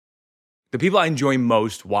the people I enjoy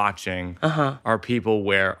most watching are people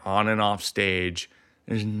where on and off stage,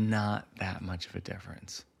 there's not that much of a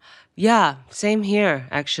difference. Yeah, same here,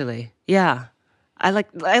 actually. Yeah. I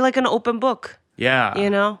like an open book. Yeah. You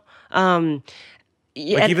know?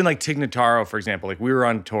 Like even like Tig Notaro, for example. Like we were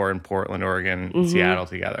on tour in Portland, Oregon, and Seattle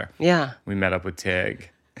together. Yeah. We met up with Tig.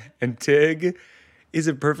 And Tig is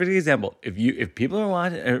a perfect example. If people are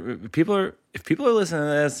watching, if people are listening to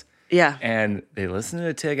this, Yeah. and they listen to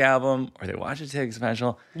a Tig album or they watch a Tig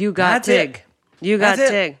special, You got Tig. You got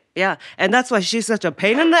Tig. Yeah. And that's why she's such a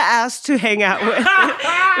pain in the ass to hang out with.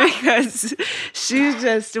 Because she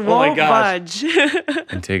just won't budge.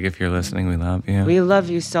 And Tig, if you're listening, we love you. We love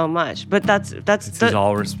you so much. But that's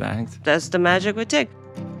all respect. That's the magic with Tig.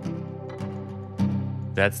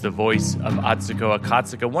 That's the voice of Atsuko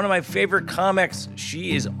Okatsuka, one of my favorite comics.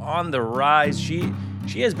 She is on the rise. She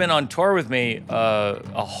has been on tour with me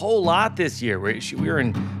a whole lot this year. We were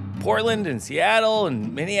in Portland and Seattle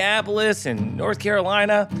and Minneapolis and North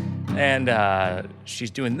Carolina, and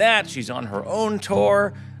she's doing that. She's on her own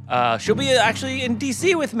tour. She'll be actually in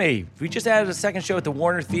D.C. with me. We just added a second show at the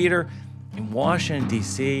Warner Theater in Washington,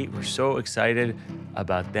 D.C. We're so excited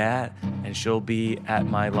about that. And she'll be at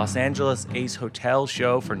my Los Angeles Ace Hotel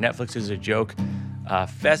show for Netflix is a Joke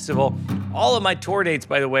festival. All of my tour dates,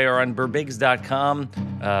 by the way, are on burbigs.com.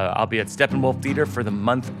 I'll be at Steppenwolf Theater for the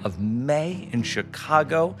month of May in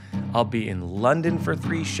Chicago. I'll be in London for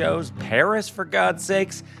 3 shows, Paris, for God's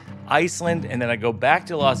sakes, Iceland, and then I go back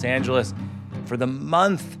to Los Angeles for the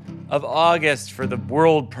month of August for the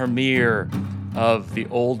world premiere of The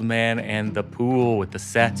Old Man and the Pool with the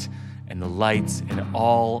set and the lights and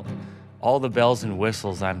all the bells and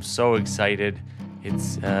whistles. I'm so excited.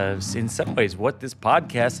 It's in some ways what this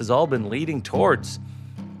podcast has all been leading towards.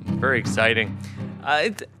 Very exciting.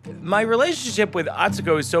 My relationship with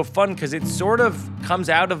Atsuko is so fun because it sort of comes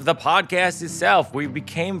out of the podcast itself. We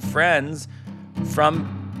became friends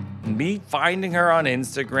from me finding her on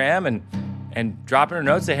Instagram and dropping her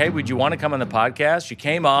notes, say, hey, would you want to come on the podcast? She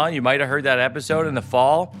came on. You might have heard that episode in the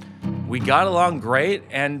fall. We got along great,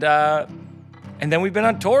 and then we've been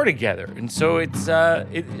on tour together. And so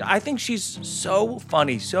I think she's so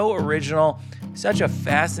funny, so original, such a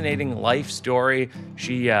fascinating life story.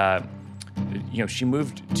 She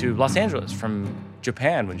moved to Los Angeles from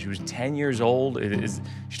Japan when she was 10 years old.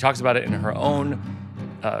 She talks about it in her own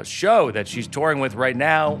show that she's touring with right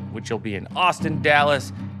now, which will be in Austin,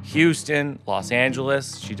 Dallas, Houston, Los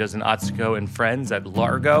Angeles. She does an Atsuko and Friends at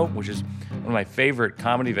Largo, which is one of my favorite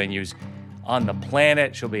comedy venues on the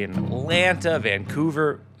planet. She'll be in Atlanta,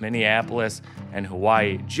 Vancouver, Minneapolis, and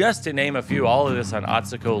Hawaii, just to name a few. All of this on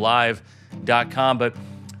AtsukoLive.com. But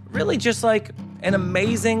really just like an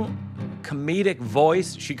amazing comedic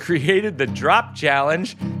voice. She created the Drop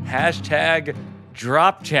Challenge,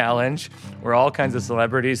 #Drop Challenge, where all kinds of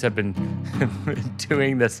celebrities have been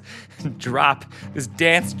doing this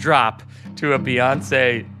dance drop to a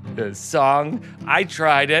Beyonce song. I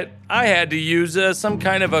tried it. I had to use some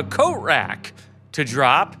kind of a coat rack to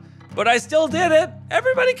drop, but I still did it.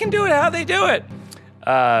 Everybody can do it how they do it.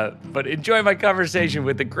 But enjoy my conversation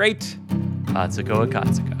with the great Atsuko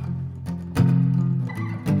Okatsuka.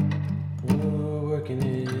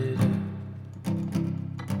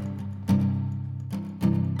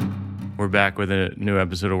 We're back with a new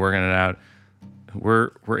episode of Working It Out.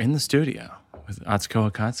 We're in the studio with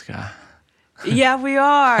Atsuko Okatsuka. Yeah, we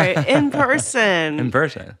are. In person. In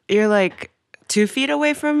person. You're like 2 feet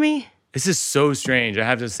away from me? This is so strange, I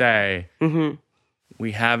have to say. Mm-hmm.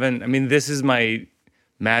 We haven't, this is my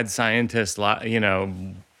mad scientist,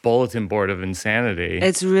 bulletin board of insanity.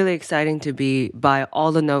 It's really exciting to be by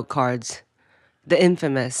all the note cards. The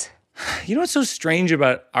infamous. You know what's so strange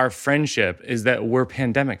about our friendship is that we're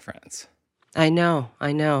pandemic friends. I know.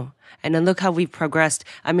 And then look how we've progressed.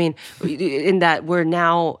 In that we're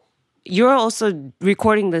now, you're also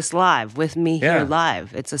recording this live with me here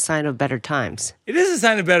live. It's a sign of better times. It is a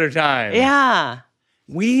sign of better times. Yeah.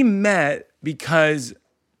 We met because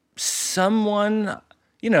someone,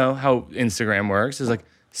 you know how Instagram works, is like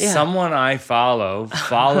someone I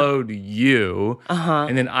followed you,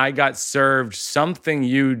 and then I got served something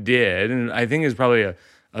you did, and I think it was probably a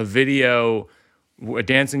video, a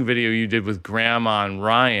dancing video you did with Grandma and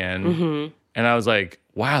Ryan, and I was like,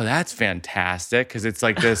 wow, that's fantastic, because it's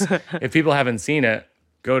like this, if people haven't seen it,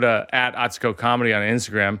 go to @Atsuko Comedy on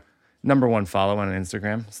Instagram, #1 follow on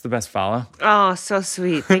Instagram. It's the best follow. Oh, so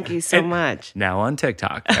sweet. Thank you so much. Now on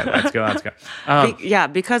TikTok. Let's go.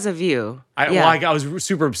 Because of you. I was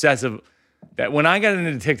super obsessive. That when I got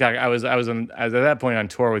into TikTok, I was at that point on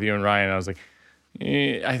tour with you and Ryan. I was like,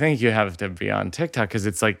 I think you have to be on TikTok because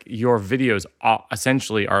it's like your videos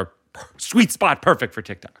essentially are sweet spot, perfect for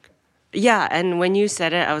TikTok. Yeah, and when you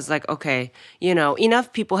said it, I was like, okay,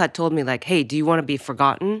 enough people had told me like, hey, do you want to be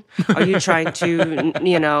forgotten? Are you trying to,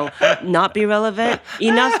 not be relevant?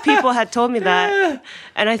 Enough people had told me that,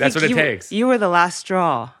 and I That's think what it takes. You were the last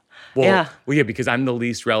straw. Well, yeah, because I'm the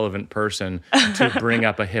least relevant person to bring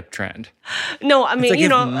up a hip trend. No, I mean,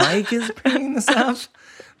 if Mike is bringing this up.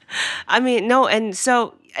 I mean, no, and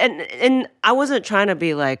so and I wasn't trying to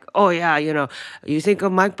be like, oh yeah, you think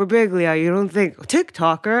of Mike Birbiglia, you don't think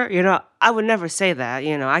TikToker, I would never say that.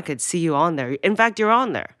 I could see you on there. In fact, you're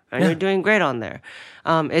on there. And you're doing great on there.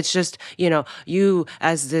 It's just, you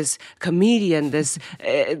as this comedian, this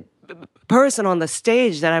person on the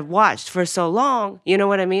stage that I've watched for so long, you know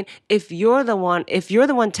what I mean? If you're the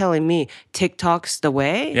one telling me TikTok's the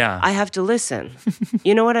way, I have to listen.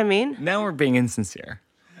 You know what I mean? Now we're being insincere.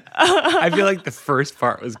 I feel like the first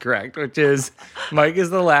part was correct, which is Mike is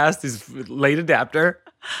the last, is late adapter.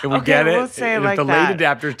 And we get it. We'll say it and like if the late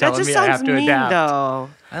adapter is telling me I have to mean, adapt. Though.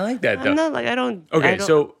 I like that though. I'm not like I don't. Okay,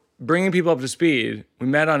 so bringing people up to speed, we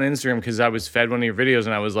met on Instagram because I was fed one of your videos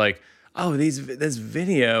and I was like, oh, this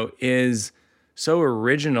video is so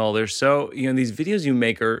original. They're so, these videos you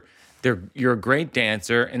make you're a great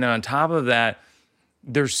dancer. And then on top of that,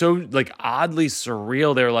 they're so like oddly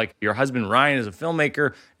surreal. They're like, your husband Ryan is a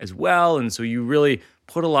filmmaker as well. And so you really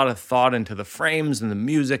put a lot of thought into the frames and the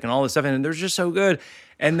music and all this stuff. And they're just so good.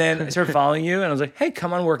 And then I started following you and I was like, hey,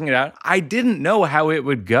 come on, working it out. I didn't know how it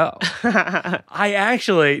would go.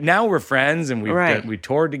 Now we're friends and we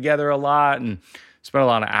toured together a lot and spent a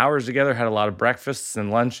lot of hours together, had a lot of breakfasts and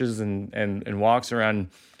lunches and walks around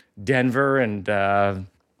Denver and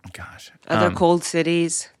other cold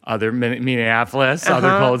cities. Other Minneapolis, other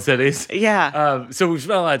cold cities. Yeah. So we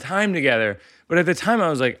spent a lot of time together. But at the time I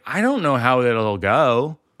was like, I don't know how it'll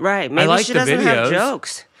go. Right. Maybe she doesn't have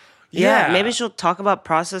jokes. Yeah. Maybe she'll talk about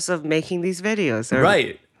process of making these videos.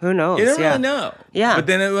 Right. Who knows? You don't really know. Yeah. But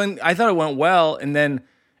then I thought it went well. And then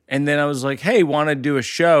I was like, hey, want to do a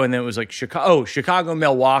show? And then it was like Chicago,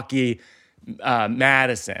 Milwaukee,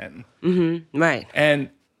 Madison. Mm-hmm. Right. And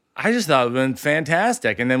I just thought it been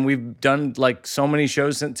fantastic. And then we've done like so many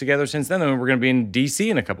shows together since then. And we're going to be in DC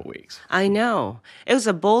in a couple weeks. I know. It was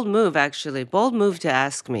a bold move, actually. Bold move to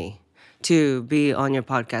ask me to be on your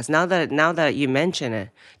podcast. Now that you mention it,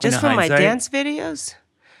 just for my dance videos.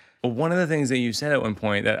 Well, one of the things that you said at one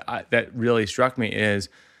point that really struck me is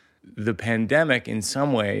the pandemic in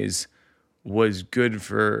some ways was good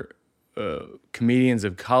for comedians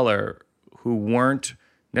of color who weren't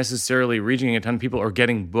necessarily reaching a ton of people or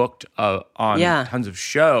getting booked on tons of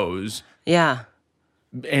shows. Yeah.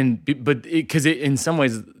 But in some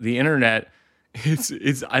ways the internet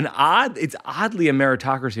it's oddly a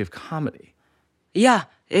meritocracy of comedy. Yeah,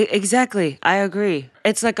 exactly. I agree.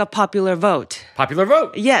 It's like a popular vote. Popular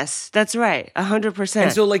vote. Yes, that's right. 100%.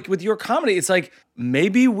 And so like with your comedy, it's like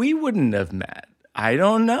maybe we wouldn't have met. I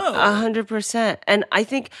don't know. 100%. And I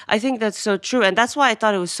think that's so true. And that's why I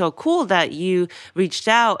thought it was so cool that you reached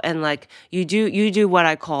out and like you do what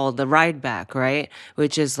I call the ride back, right?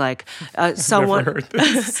 Which is like someone Never heard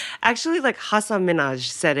this. Actually like Hassan Minhaj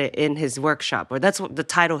said it in his workshop, or that's what the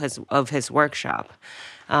title of his workshop.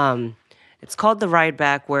 It's called the ride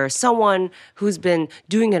back, where someone who's been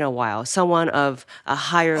doing it a while, someone of a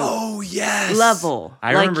higher level,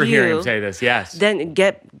 I remember hearing him say this, yes. Then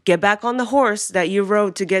get back on the horse that you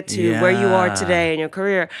rode to get to where you are today in your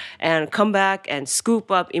career and come back and scoop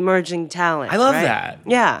up emerging talent. I love that.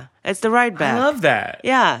 Yeah, it's the ride back. I love that.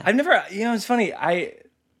 Yeah. I've never, it's funny. I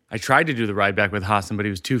tried to do the ride back with Hassan, but he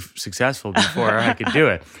was too successful before I could do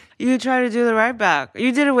it. You tried to do the ride back.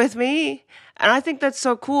 You did it with me. And I think that's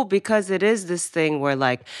so cool because it is this thing where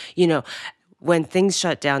like, when things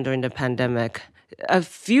shut down during the pandemic, a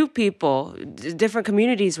few people, different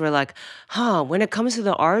communities were like, when it comes to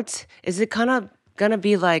the arts, is it kind of gonna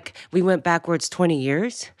be like we went backwards 20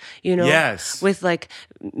 years? Yes. With like,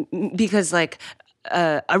 because like,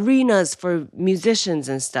 arenas for musicians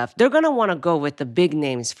and stuff, they're gonna want to go with the big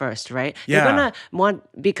names first, right? Yeah. They're gonna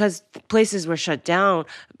want, because places were shut down,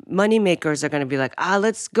 money makers are gonna be like,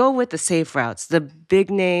 let's go with the safe routes, the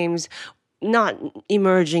big names, not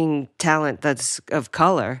emerging talent that's of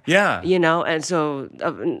color. Yeah. And so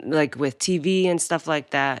like with TV and stuff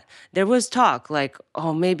like that, there was talk like,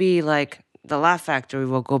 maybe like the Laugh Factory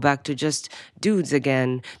will go back to just dudes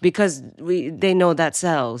again because they know that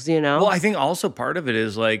sells, Well, I think also part of it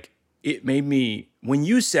is like it made me, when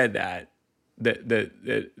you said that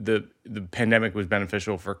the pandemic was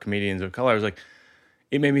beneficial for comedians of color, I was like,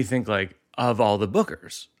 it made me think like of all the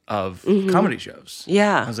bookers of comedy shows.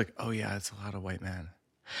 Yeah. I was like, oh yeah, it's a lot of white men.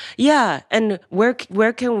 Yeah, and where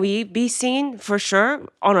can we be seen? For sure,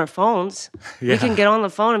 on our phones. We can Yeah. get on the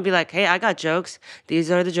phone and be like, "Hey, I got jokes.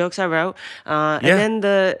 These are the jokes I wrote." And Yeah. then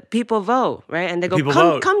the people vote, right? And they go, People "Come,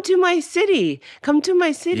 vote. come to my city. Come to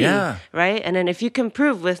my city." Yeah. Right? And then if you can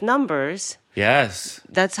prove with numbers, Yes.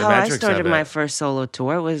 that's The how I metrics of started my it. first solo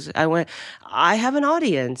tour. I have an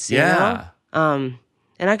audience, you Yeah. know,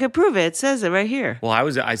 and I could prove it. It says it right here. Well,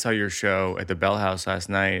 I saw your show at the Bell House last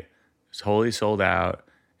night. It was wholly sold out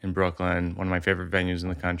in Brooklyn, one of my favorite venues in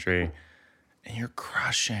the country. And you're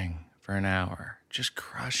crushing for an hour. Just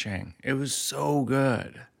crushing. It was so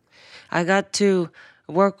good. I got to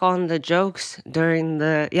work on the jokes during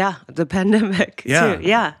the pandemic Yeah. too.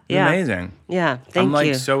 Yeah, It's yeah. amazing. Yeah, I'm thank like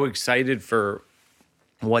you. so excited for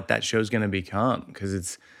what that show's going to become because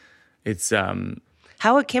it's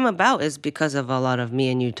How it came about is because of a lot of me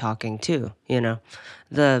and you talking too, you know.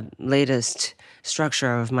 The latest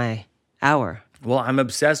structure of my hour. well, I'm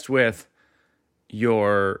obsessed with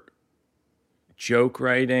your joke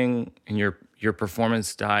writing and your performance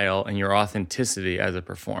style and your authenticity as a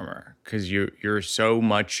performer because you're so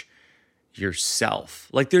much yourself.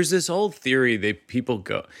 Like there's this old theory that people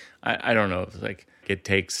go, I don't know, it's like it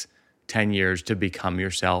takes 10 years to become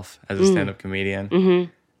yourself as a stand-up comedian. Mm-hmm.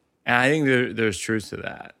 And I think there's truth to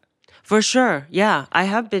that. For sure. Yeah, I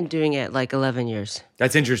have been doing it like 11 years.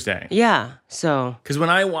 That's interesting. Yeah. So, Because when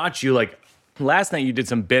I watch you, like last night you did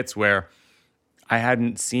some bits where I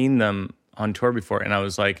hadn't seen them on tour before. And I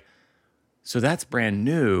was like, so that's brand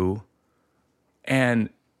new. And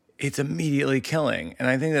it's immediately killing. And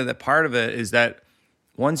I think that the part of it is that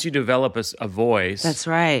once you develop a voice, that's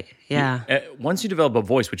right. Yeah. once you develop a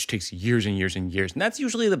voice, which takes years and years and years, and that's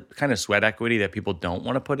usually the kind of sweat equity that people don't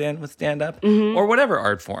want to put in with stand up or whatever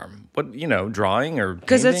art form, but drawing or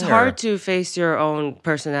Because it's painting hard to face your own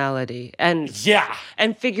personality and yeah.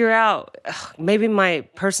 and figure out maybe my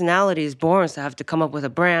personality is born, so I have to come up with a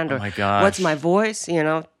brand or my gosh. what's my voice. You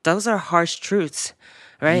know, those are harsh truths,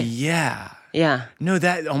 right? Yeah. Yeah. No,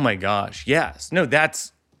 oh my gosh. Yes. No,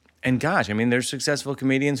 and gosh, I mean, there's successful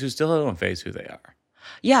comedians who still don't face who they are.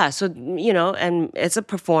 Yeah, so and it's a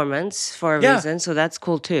performance for a Yeah. reason, so that's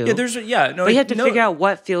cool too. No. But you have to figure out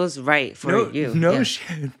what feels right for you. No Yeah.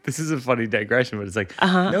 shade. This is a funny digression, but it's like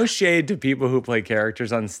no shade to people who play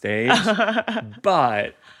characters on stage.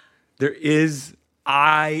 But there is,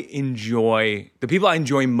 the people I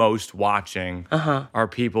enjoy most watching are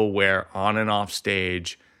people where on and off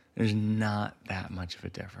stage, there's not that much of a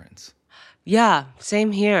difference. Yeah,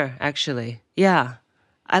 same here, actually. Yeah,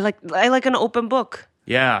 I like an open book.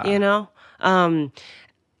 Yeah. You know,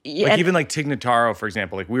 yeah, Like even like Tig Notaro, for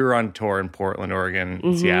example, like we were on tour in Portland, Oregon,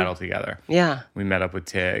 and Seattle together. yeah, We met up with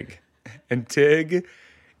Tig, and Tig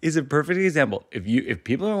is a perfect example. If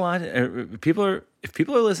people are watching, if people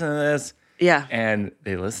are listening to this, yeah. and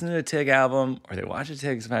they listen to a Tig album or they watch a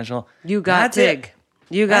Tig special, You got that's Tig. it.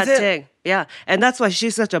 You got That's it. Tig. Yeah, and that's why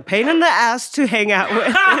she's such a pain in the ass to hang out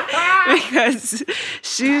with because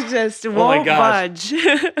she just won't gosh. budge.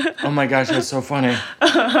 Oh my gosh, that's so funny.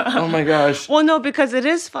 Oh my gosh, Well, no, because it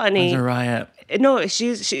is funny. it's a riot. No,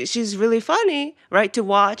 she's really funny, right, to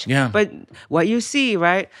watch. Yeah. But what you see,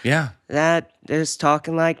 right, Yeah, that is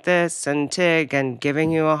talking like this and Tig and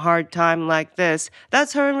giving you a hard time like this,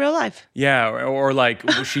 that's her in real life. yeah, or like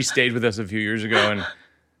she stayed with us a few years ago, and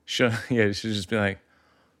she'll just be like,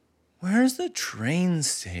 "Where's the train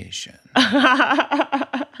station?"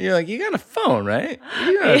 You're like, "You got a phone, right?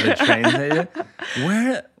 You got the train station.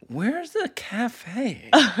 Where's the cafe?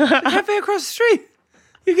 The cafe across the street.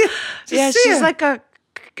 You get Yeah, see she's it." like a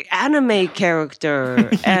anime character,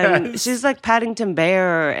 and Yes. she's like Paddington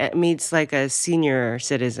Bear meets like a senior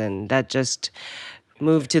citizen that just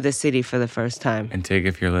moved to the city for the first time. And Tig,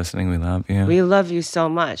 if you're listening, we love you. We love you so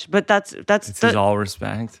much, but that's This is all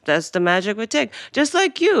respect. that's the magic with Tig. Just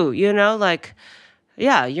like you know, like,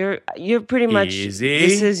 yeah, you're pretty much, Easy.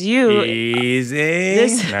 this is you.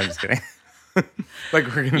 Easy. No, I'm just kidding. Like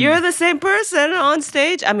we're gonna. You're the same person on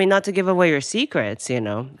stage. I mean, not to give away your secrets, you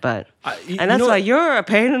know, but, you and that's know why what? you're a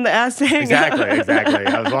pain in the ass to hang out. Exactly.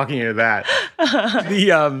 I was walking into that.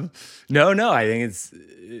 No, I think it's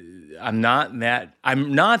I'm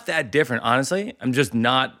not that different, honestly. I'm just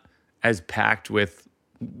not as packed with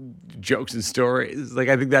jokes and stories. Like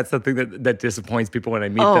I think that's the thing that disappoints people when I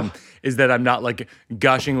meet them is that I'm not like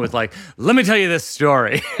gushing with like, let me tell you this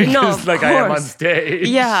story. No, Just of like I am on course. stage.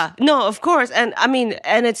 Yeah, no, of course. And I mean,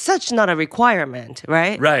 and it's such not a requirement,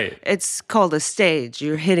 right? Right. It's called a stage.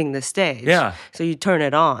 You're hitting the stage. Yeah. So you turn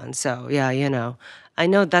it on. So, yeah, you know. I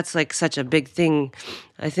know that's like such a big thing.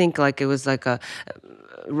 I think like it was like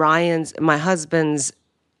my husband's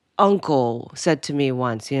uncle said to me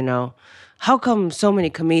once, you know, how come so many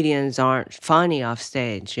comedians aren't funny off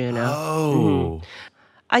stage, Oh.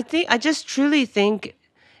 I just truly think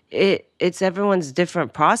it's everyone's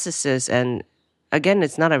different processes, and again,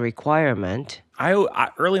 it's not a requirement.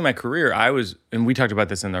 Early in my career, and we talked about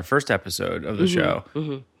this in our first episode of the show.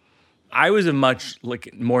 I was a much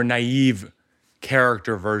more naive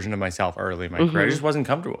character version of myself early in my career. I just wasn't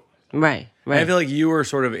comfortable. Right, And I feel like you were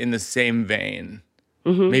sort of in the same vein,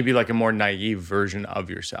 maybe like a more naive version of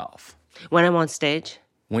yourself. When I'm on stage?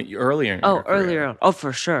 Earlier in your career. Earlier on. Oh,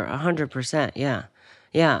 for sure. 100%. Yeah.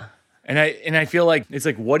 Yeah. And I feel like it's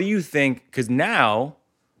like, what do you think? Because now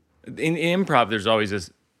in improv, there's always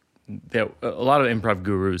this. A lot of improv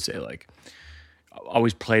gurus say like,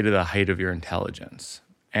 always play to the height of your intelligence.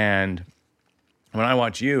 And when I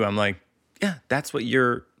watch you, I'm like, yeah, that's what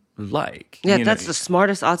you're like. Yeah, that's the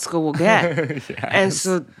smartest Atsuko will get. Yes. And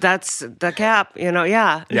so that's the cap, yeah.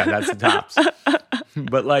 Yeah, that's the tops.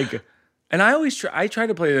 But like, and I try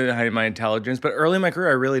to play to the height of my intelligence, but early in my career,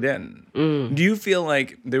 I really didn't. Do you feel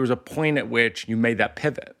like there was a point at which you made that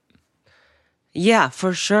pivot? Yeah,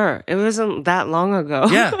 for sure. It wasn't that long ago.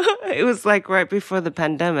 Yeah. It was like right before the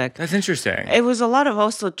pandemic. That's interesting. It was a lot of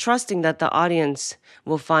also trusting that the audience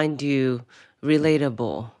will find you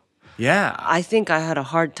relatable. Yeah. I think I had a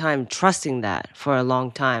hard time trusting that for a long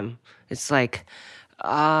time. It's like,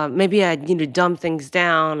 maybe I need to dumb things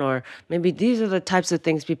down, or maybe these are the types of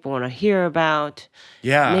things people want to hear about.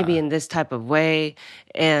 Yeah. Maybe in this type of way.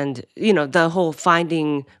 And, the whole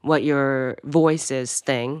finding what your voice is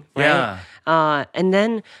thing, right? Yeah. And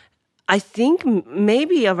then I think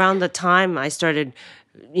maybe around the time I started,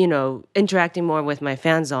 interacting more with my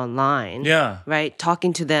fans online. Yeah. Right?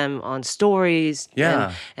 Talking to them on stories.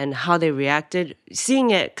 Yeah. And how they reacted.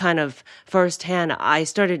 Seeing it kind of firsthand, I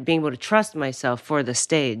started being able to trust myself for the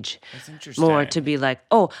stage. That's interesting. More to be like,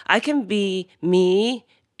 oh, I can be me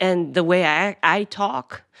and the way I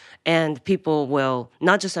talk, and people will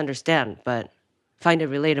not just understand, but find it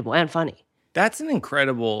relatable and funny. That's an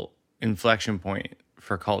incredible inflection point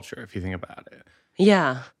for culture, if you think about it.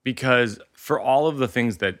 Yeah. Because for all of the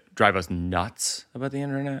things that drive us nuts about the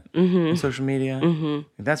internet and social media,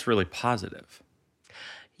 that's really positive.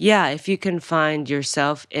 Yeah, if you can find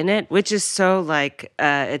yourself in it, which is so like,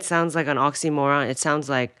 it sounds like an oxymoron. It sounds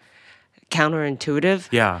like counterintuitive.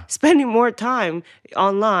 Yeah. Spending more time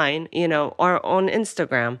online, or on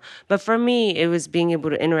Instagram. But for me, it was being able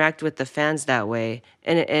to interact with the fans that way.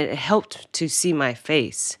 And it helped to see my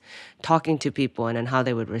face talking to people and then how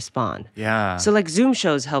they would respond. Yeah. So like Zoom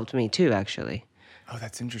shows helped me too, actually. Oh,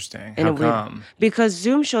 that's interesting. In How a weird- come? Because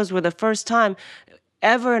Zoom shows were the first time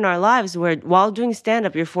ever in our lives where while doing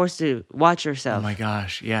stand-up, you're forced to watch yourself. Oh my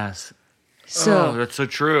gosh, yes. So, that's so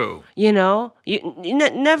true. you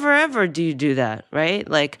never ever do you do that, right?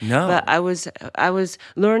 Like, No. But I was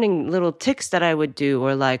learning little ticks that I would do,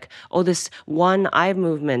 or like, oh, this one eye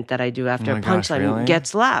movement that I do after Oh my a gosh, punchline really?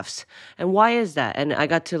 gets laughs, and why is that? And I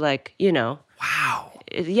got to like, Wow.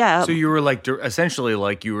 yeah. So you were like, essentially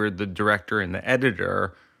like you were the director and the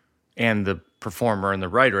editor and the performer and the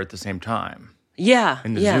writer at the same time Yeah.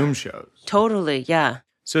 in the yeah. Zoom shows. Totally. Yeah.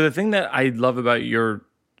 So the thing that I love about your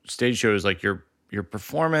stage show is like your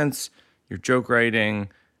performance, your joke writing,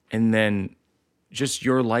 and then just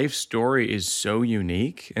your life story is so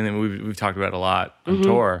unique. And then we've talked about it a lot on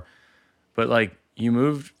tour. But like you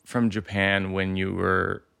moved from Japan when you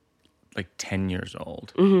were like 10 years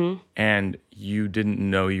old, and you didn't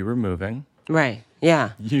know you were moving. Right. Yeah.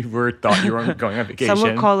 You thought you were going on vacation. Some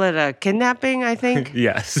would call it a kidnapping, I think.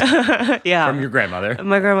 Yes. Yeah. From your grandmother.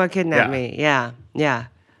 My grandma kidnapped Yeah. me. Yeah. Yeah.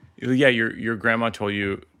 Yeah, your grandma told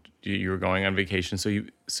you you were going on vacation, so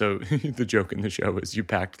the joke in the show is you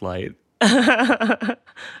packed light.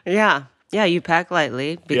 Yeah. Yeah. You pack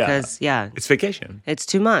lightly because, It's vacation. it's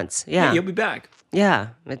 2 months. Yeah. You'll be back. Yeah.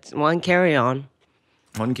 It's one carry on.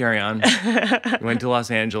 One carry on. You went to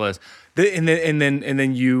Los Angeles, and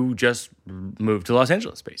then you just moved to Los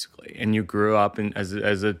Angeles basically, and you grew up as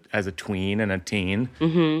a tween and a teen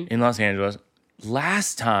in Los Angeles.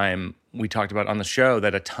 Last time we talked about on the show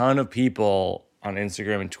that a ton of people on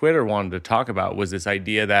Instagram and Twitter wanted to talk about was this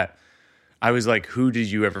idea that I was like, who did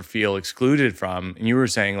you ever feel excluded from? And you were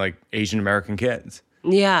saying like Asian American kids.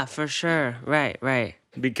 Yeah, for sure. Right. Right.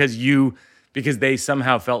 Because they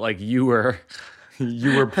somehow felt like you were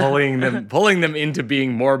pulling them into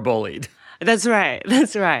being more bullied. That's right.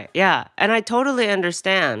 That's right. Yeah. And I totally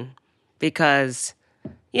understand because,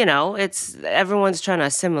 it's everyone's trying to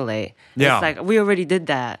assimilate. Yeah. It's like, we already did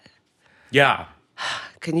that. Yeah.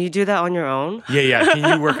 Can you do that on your own? Yeah.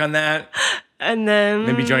 Can you work on that? And then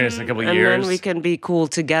Maybe join us in a couple of and years. then we can be cool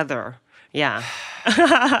together. Yeah.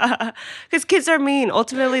 Because kids are mean.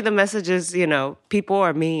 Ultimately, the message is, people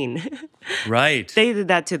are mean. Right. They did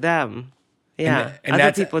that to them. Yeah. And Other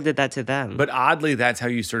that's, people did that to them. but oddly, that's how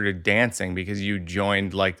you started dancing because you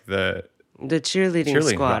joined like the cheerleading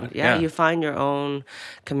squad. Yeah. You find your own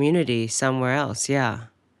community somewhere else. Yeah.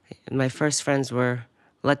 My first friends were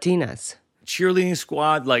Latinas. cheerleading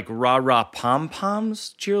squad, like rah rah pom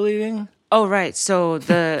poms cheerleading. Oh, right. So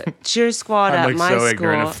the cheer squad I'm at like my so school.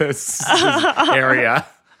 ignorant of this area.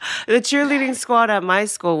 The cheerleading squad at my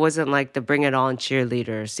school wasn't like the Bring It On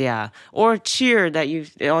cheerleaders, yeah, or Cheer that you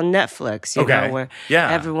on Netflix, you Okay. know, where Yeah.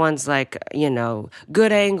 everyone's like,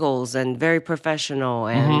 good angles and very professional,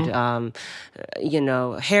 and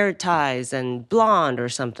hair ties and blonde or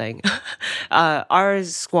something. Our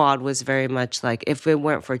squad was very much like if it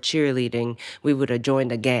weren't for cheerleading, we would have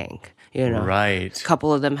joined a gang. Right. A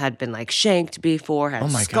couple of them had been like shanked before, had Oh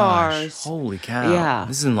my scars. gosh. Holy cow. Yeah.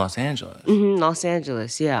 This is in Los Angeles. Los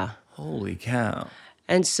Angeles, yeah. Holy cow.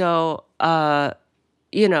 And so,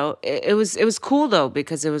 it was cool though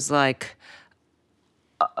because it was like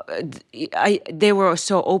they were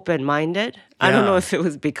so open minded. I don't know if it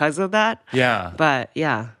was because of that. Yeah. But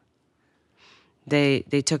yeah, they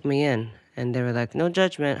took me in and they were like, no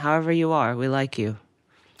judgment, however you are, we like you.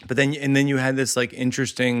 But then you had this like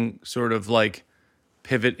interesting sort of like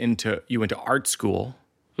pivot into, you went to art school.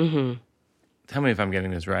 Mm-hmm. Tell me if I'm getting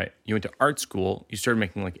this right. You went to art school. You started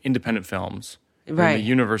making like independent films. Right. In the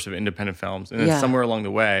universe of independent films. And then somewhere along the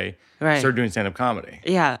way, you started doing stand-up comedy.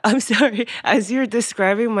 Yeah, I'm sorry. As you're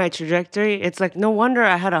describing my trajectory, it's like, no wonder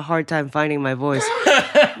I had a hard time finding my voice.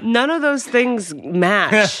 None of those things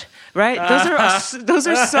match, right? Those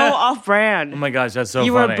are so off-brand. Oh my gosh, that's so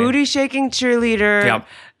you funny. were a booty-shaking cheerleader. Yep.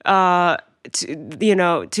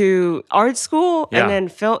 To art school and then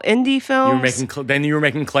indie films. Then you were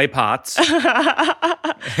making clay pots.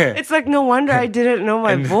 It's like no wonder I didn't know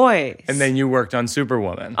my voice. And then you worked on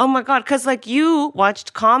Superwoman. Oh my God, because like you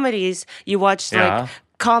watched comedies, you watched like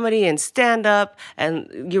comedy and stand-up,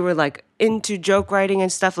 and you were like into joke writing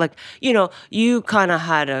and stuff. Like, you kind of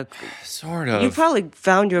had a... Sort of. You probably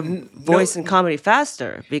found your voice in comedy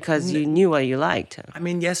faster because you knew what you liked. I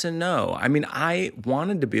mean, yes and no. I mean, I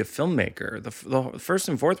wanted to be a filmmaker. The first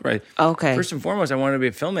and foremost, First and foremost, I wanted to be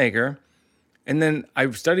a filmmaker. And then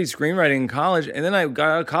I studied screenwriting in college. And then I got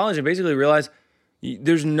out of college and basically realized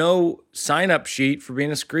there's no sign-up sheet for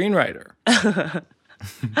being a screenwriter.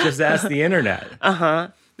 Just ask the internet. Uh-huh.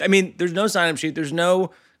 I mean, there's no sign-up sheet. There's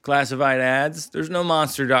no classified ads. There's no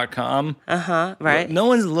monster.com. Uh-huh, right. No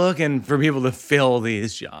one's looking for people to fill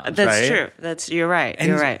these jobs, That's right? true. You're right.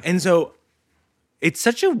 You're right. And so it's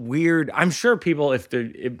such a weird, I'm sure people, if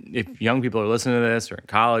young people are listening to this or in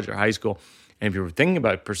college or high school, and if you're thinking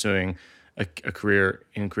about pursuing a career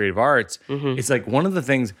in creative arts, it's like one of the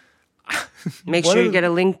things... Make sure you get a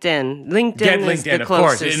LinkedIn. LinkedIn is the of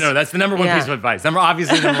closest. course. No, that's the number one piece of advice.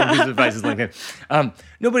 Obviously, the number one piece of advice is LinkedIn.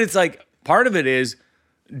 No, but it's like, part of it is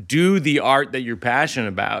do the art that you're passionate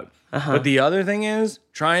about. But the other thing is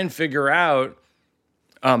try and figure out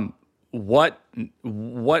what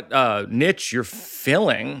niche you're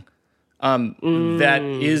filling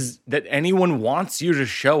that anyone wants you to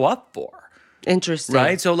show up for. Interesting.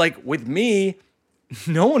 Right? So like with me,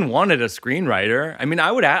 no one wanted a screenwriter. I mean,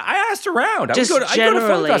 I asked around. Just I'd go to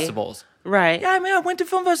film festivals. Right. Yeah, I mean, I went to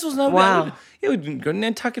film festivals. And Wow. I would go to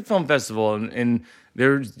Nantucket Film Festival and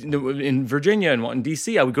there's in Virginia and in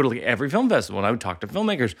DC. I would go to like every film festival and I would talk to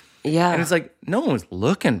filmmakers. Yeah. And it's like no one was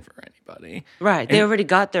looking for anybody. Right. They already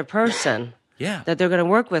got their person. Yeah. That they're going to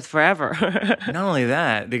work with forever. Not only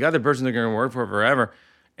that, they got the person they're going to work for forever.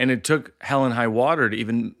 And it took hell and high water to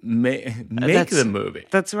even make the movie.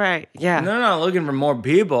 That's right. Yeah. They're not looking for more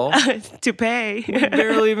people. To pay. We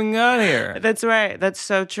barely even got here. That's right. That's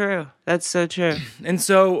so true. That's so true. And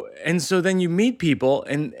so then you meet people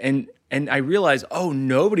and I realized, oh,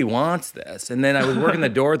 nobody wants this. And then I was working the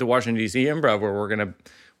door at the Washington D.C. Improv, where we're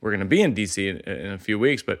gonna be in D.C. in a few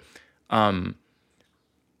weeks. But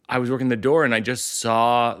I was working the door and I just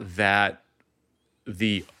saw that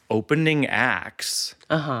the opening acts,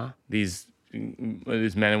 these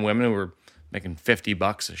men and women who were making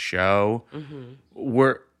 $50 a show,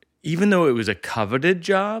 were, even though it was a coveted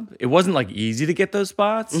job, it wasn't like easy to get those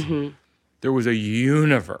spots. There was a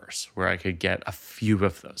universe where I could get a few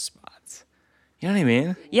of those spots. You know what I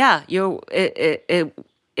mean? Yeah, it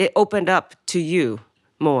opened up to you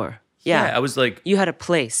more. Yeah. I was like, you had a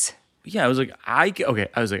place. Yeah, I was like, I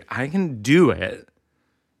can do it,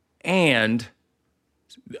 and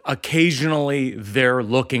occasionally they're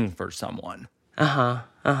looking for someone.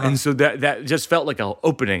 And so that just felt like an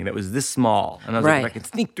opening that was this small. And I was like, if I can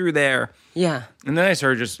sneak through there. Yeah. And then I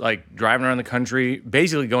started just like driving around the country,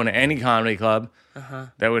 basically going to any comedy club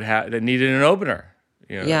that needed an opener.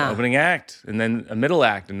 You know, an opening act, and then a middle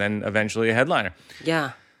act, and then eventually a headliner.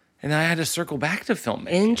 Yeah. And then I had to circle back to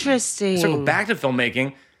filmmaking. Interesting. Circle back to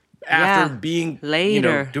filmmaking after being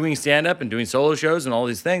later, doing stand-up and doing solo shows and all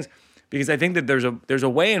these things. Because I think that there's a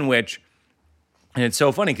way in which, and it's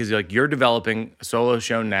so funny because you're developing a solo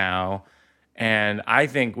show now, and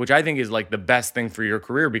which I think is like the best thing for your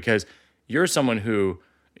career, because you're someone who,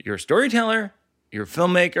 you're a storyteller, you're a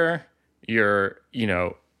filmmaker, you're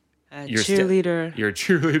cheerleader. You're a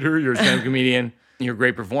cheerleader, you're a stand-up comedian, you're a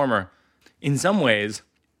great performer. In some ways,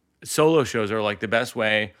 solo shows are like the best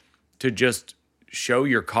way to just show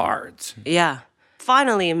your cards. Yeah.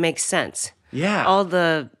 Finally, it makes sense. Yeah. All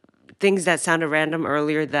the things that sounded random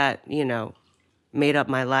earlier that, made up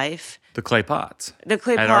my life. The clay pots.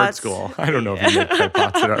 At art school. I don't know if you made clay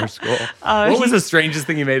pots at art school. What was the strangest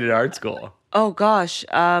thing you made at art school? Oh, gosh.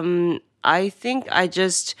 I think I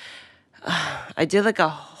did like a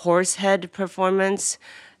horse head performance,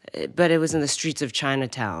 but it was in the streets of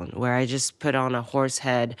Chinatown, where I just put on a horse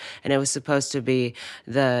head, and it was supposed to be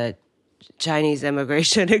the Chinese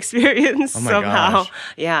immigration experience somehow. Gosh.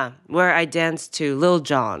 Yeah, where I danced to Lil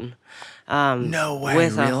Jon. No way,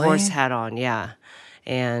 with really? a horse hat on, yeah.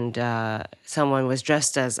 And someone was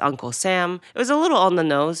dressed as Uncle Sam. It was a little on the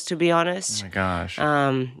nose, to be honest. Oh my gosh.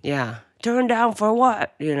 Yeah. Turn down for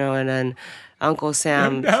what? And then Uncle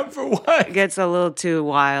Sam Turn down for what? gets a little too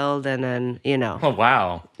wild, and then, Oh,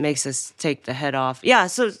 wow. makes us take the head off. Yeah,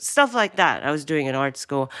 so stuff like that I was doing in art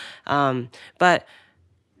school. But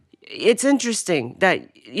it's interesting that,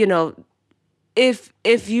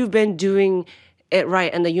 if you've been doing it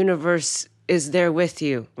right and the universe is there with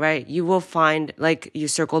you, right? You will find, like you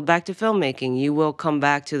circled back to filmmaking, you will come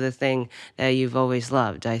back to the thing that you've always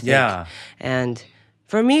loved, I think. Yeah. And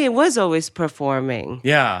for me, it was always performing.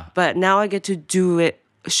 Yeah. But now I get to do it,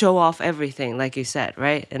 show off everything, like you said,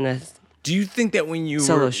 right? And do you think that when you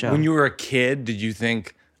were a kid, did you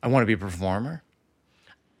think, I want to be a performer?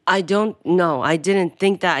 I don't know. I didn't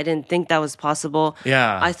think that. I didn't think that was possible.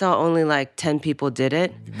 Yeah. I thought only like 10 people did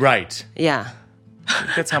it. Right. Yeah.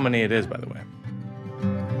 That's how many it is, by the way.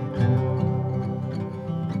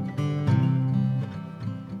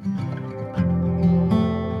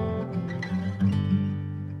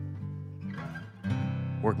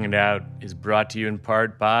 Working It Out is brought to you in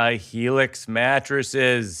part by Helix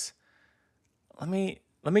Mattresses. Let me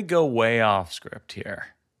go way off script here.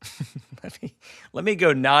 let me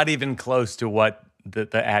go not even close to what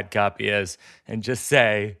the ad copy is, and just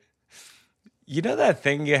say, you know that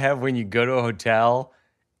thing you have when you go to a hotel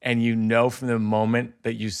and from the moment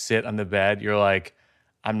that you sit on the bed, you're like,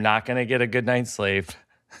 I'm not going to get a good night's sleep.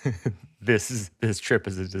 This trip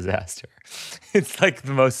is a disaster. It's like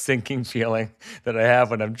the most sinking feeling that I have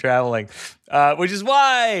when I'm traveling, which is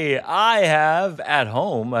why I have at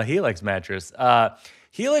home a Helix mattress.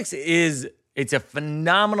 Helix it's a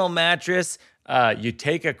phenomenal mattress. You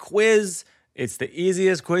take a quiz. It's the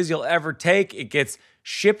easiest quiz you'll ever take. It gets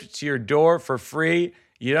shipped to your door for free.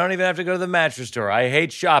 You don't even have to go to the mattress store. I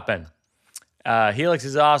hate shopping. Helix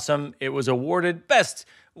is awesome. It was awarded Best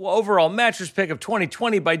Overall Mattress Pick of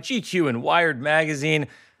 2020 by GQ and Wired Magazine.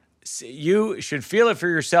 You should feel it for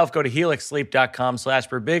yourself. Go to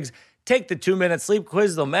helixsleep.com/perbigs. Take the 2-minute sleep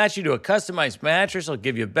quiz. They'll match you to a customized mattress. They'll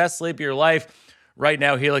give you the best sleep of your life. Right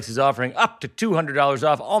now, Helix is offering up to $200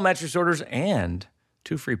 off all mattress orders and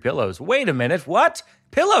 2 free pillows. Wait a minute, what?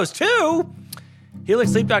 Pillows too?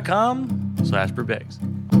 helixsleep.com/perbigs.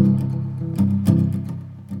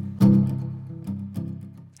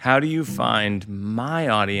 How do you find my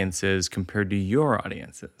audiences compared to your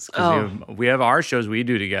audiences? Because we have our shows we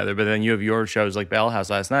do together, but then you have your shows like Bell House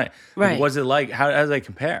last night. Right. What's it like? How do they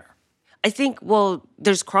compare? I think,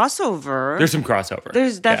 there's crossover. There's some crossover.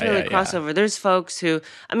 There's definitely crossover. Yeah. There's folks who,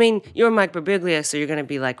 you're Mike Birbiglia, so you're going to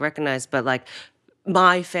be like recognized, but like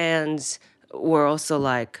my fans were also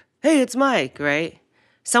like, hey, it's Mike, right?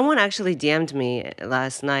 Someone actually DM'd me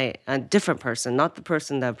last night, a different person, not the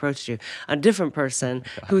person that approached you, a different person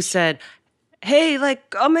who said, hey,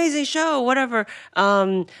 like, amazing show, whatever.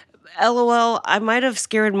 LOL, I might have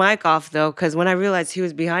scared Mike off, though, because when I realized he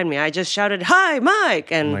was behind me, I just shouted, hi,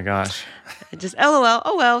 Mike! And oh, my gosh. Just LOL,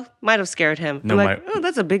 oh, well, might have scared him. No,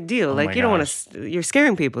 that's a big deal. Like, you don't want to, you're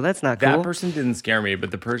scaring people. That's not cool. That person didn't scare me,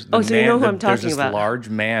 but the person, so you know who I'm talking there's about. this large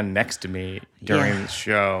man next to me during the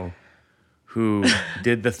show who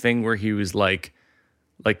did the thing where he was like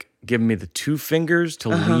giving me the 2 fingers to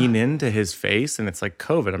lean into his face, and it's like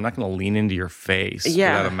COVID. I'm not going to lean into your face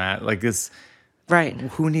without a mat. Like this, Right.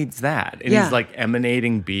 Who needs that? And Yeah. he's like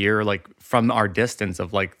emanating beer like from our distance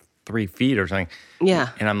of like 3 feet or something. Yeah.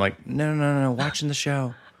 And I'm like, no, watching the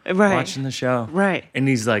show. Right. Watching the show. Right. And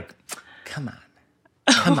he's like, come on.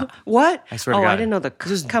 What? I swear to Oh, God. I didn't know the.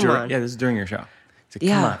 This is Come on. Yeah, this is during your show. He's like,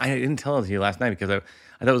 Yeah. come on. I didn't tell it to you last night because I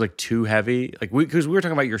thought it was like too heavy. Like because we were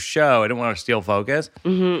talking about your show. I didn't want to steal focus.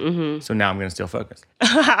 So now I'm going to steal focus.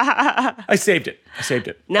 I saved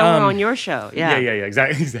it. Now we're on your show. Yeah. Yeah.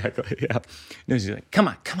 Exactly. Yeah. No, he's like, come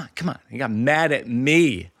on. He got mad at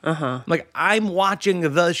me. I'm like, I'm watching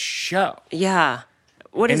the show. Yeah.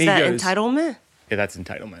 What is And he that? goes- Entitlement? Yeah, that's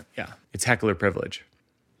entitlement. Yeah. It's heckler privilege.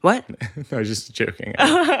 What? No, I was just joking.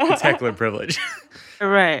 It's heckler privilege.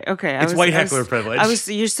 Right. Okay. It's white heckler privilege.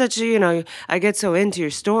 You're such a, I get so into your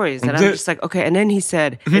stories that I'm just like, okay. And then he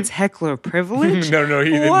said, it's heckler privilege? No, he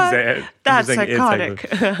didn't What? say it. He That's was saying it's psychotic.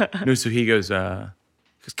 heckler. No, so he goes,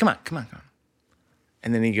 come on.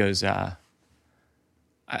 And then he goes, I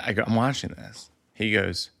go, I'm watching this. He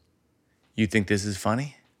goes, you think this is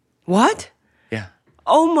funny? What? Yeah.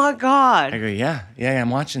 Oh my God. I go, yeah, I'm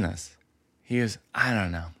watching this. He goes, I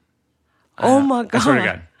don't know. Oh my God. I swear to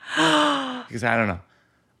God. He goes, I don't know.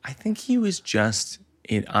 I think he was just,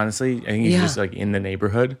 honestly, I think he's Yeah. just like in the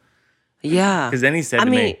neighborhood. Yeah. Because then he said I to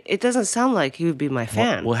mean, me, it doesn't sound like he would be my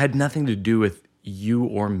fan. well, it had nothing to do with you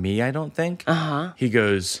or me, I don't think. He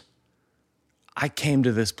goes, I came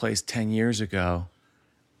to this place 10 years ago,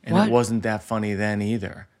 and What? it wasn't that funny then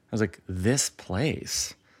either. I was like, this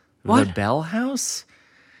place? What? The Bell House?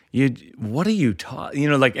 What are you talking?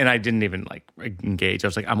 Like, and I didn't even like engage. I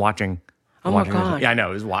was like, I'm watching. Oh my God. Yeah, I know.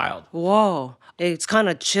 It was wild. Whoa. It's kind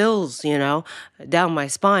of chills, down my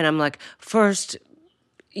spine. I'm like, first,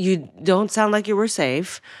 you don't sound like you were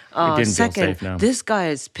safe. It didn't Second, feel safe, no. this guy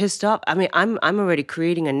is pissed off. I mean, I'm already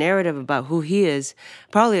creating a narrative about who he is.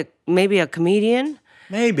 Probably maybe a comedian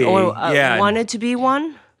Maybe. or yeah. wanted to be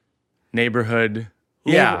one. Neighborhood.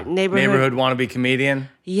 Yeah. neighborhood- wannabe comedian.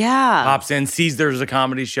 Yeah. Pops in, sees there's a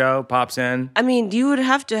comedy show, pops in. I mean, you would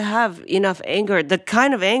have to have enough anger, the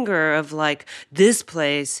kind of anger of like, this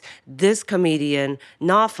place, this comedian,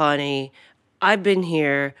 not funny. I've been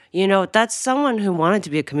here. That's someone who wanted to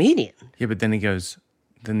be a comedian. Yeah, but then he goes,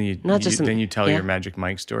 then you tell yeah. your Magic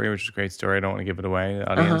Mike story, which is a great story. I don't want to give it away. The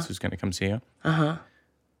audience who's going to come see you.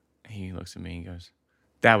 He looks at me and goes,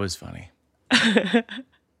 that was funny.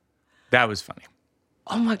 That was funny.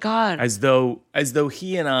 Oh my God. As though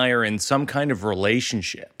he and I are in some kind of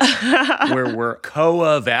relationship where we're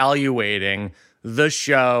co-evaluating the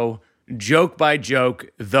show joke by joke,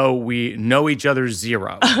 though we know each other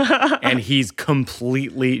zero. And he's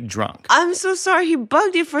completely drunk. I'm so sorry he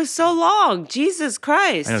bugged you for so long. Jesus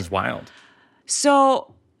Christ. And it's wild.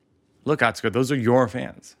 So, Look, Atsuko, those are your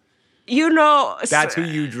fans. That's who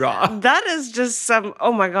you draw. That is just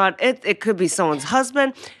oh my God. It could be someone's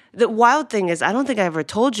husband. The wild thing is, I don't think I ever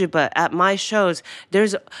told you, but at my shows,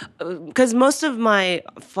 because most of my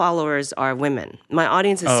followers are women. My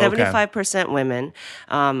audience is 75% women,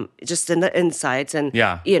 just in the insights and,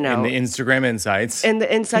 Yeah. In the Instagram insights. And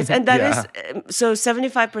the insights, and that Yeah. is so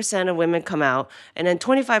 75% of women come out, and then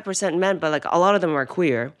 25% men, but like a lot of them are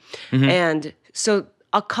queer, and so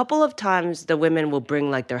a couple of times the women will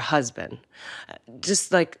bring like their husband,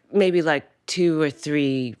 just like maybe like 2 or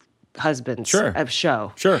 3 husbands Sure. of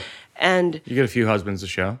show. Sure. And You get a few husbands to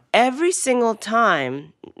show. every single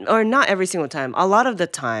time, or not every single time, a lot of the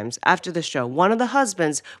times after the show, one of the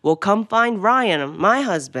husbands will come find Ryan, my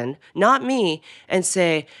husband, not me, and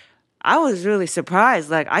say, I was really surprised.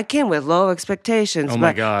 Like, I came with low expectations, Oh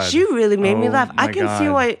my but God. she really made me Oh laugh. I my can see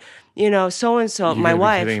God. why, so-and-so, You my gotta be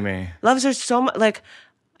wife, kidding me. loves her so much. Like,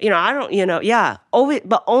 I don't, yeah, always,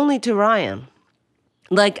 but only to Ryan.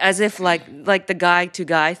 Like, as if, like the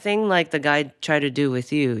guy-to-guy thing, like the guy tried to do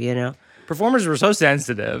with you, Performers were so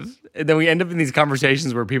sensitive. And then we end up in these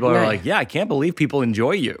conversations where people are Right. like, yeah, I can't believe people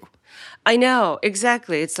enjoy you. I know,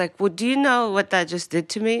 exactly. It's like, well, do you know what that just did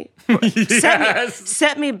to me? Yes.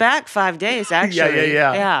 Set me back 5 days, actually.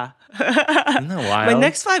 Yeah. Isn't that wild? My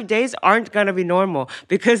next 5 days aren't going to be normal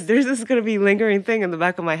because there's this going to be lingering thing in the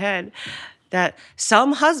back of my head that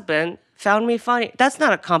some husband found me funny. That's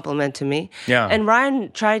not a compliment to me. Yeah. And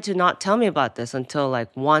Ryan tried to not tell me about this until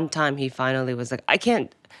like one time he finally was like,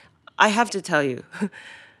 I have to tell you,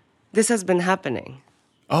 this has been happening.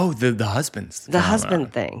 Oh, the husbands. The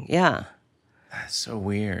husband thing, yeah. That's so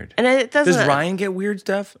weird. And it doesn't. Does Ryan get weird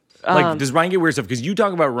stuff? Does Ryan get weird stuff? Because you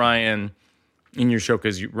talk about Ryan in your show,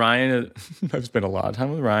 because Ryan, I've spent a lot of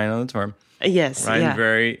time with Ryan on the tour. Yes, Ryan's yeah.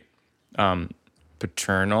 very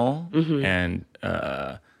paternal, and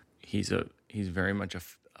he's very much a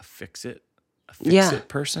fix-it fix-it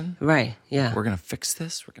person. Right. Yeah. We're gonna fix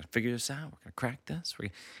this. We're gonna figure this out. We're gonna crack this. He's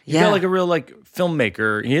Yeah. got like a real like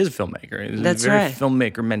filmmaker. He is a filmmaker. He's That's a very right.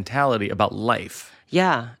 filmmaker mentality about life.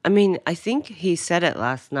 Yeah. I mean, I think he said it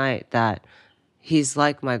last night that he's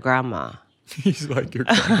like my grandma. He's like your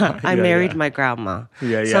grandma. I married my grandma.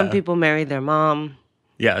 Yeah, Some yeah. people marry their mom.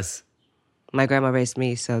 Yes. My grandma raised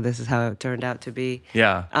me, so this is how it turned out to be.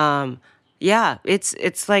 Yeah. Yeah,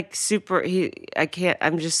 it's like super.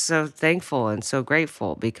 I'm just so thankful and so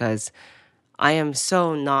grateful because I am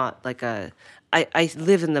so not like I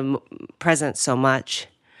live in the present so much.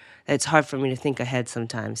 It's hard for me to think ahead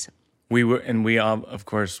sometimes. We of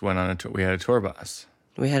course went on a tour. We had a tour bus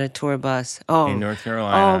We had a tour bus. Oh, in North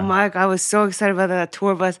Carolina. Oh, Mike, I was so excited about that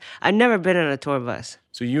tour bus. I'd never been on a tour bus.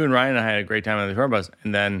 So you and Ryan and I had a great time on the tour bus,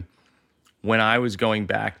 and then when I was going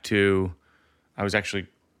back I was actually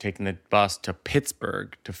taking the bus to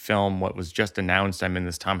Pittsburgh to film what was just announced. I'm in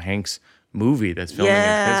this Tom Hanks movie that's filming in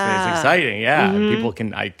Pittsburgh. It's exciting, yeah.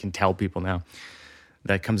 Mm-hmm. I can tell people now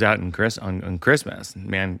that comes out on Christmas.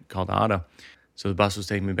 Man called Otto. So the bus was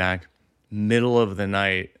taking me back. Middle of the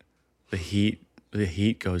night, the heat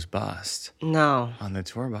goes bust. No. On the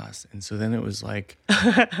tour bus. And so then it was like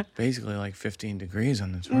basically like 15 degrees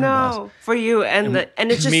on the tour bus. No, for you and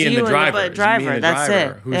it's just me and you the driver. and the driver. That's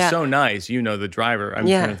it. Who's so nice. You know the driver. I'm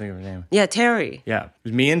trying to think of her name. Yeah, Terry. Yeah. It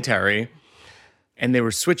was me and Terry. And they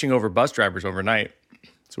were switching over bus drivers overnight.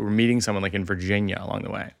 So we're meeting someone like in Virginia along the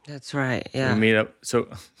way. That's right. Yeah. We meet up. So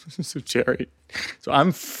Terry. So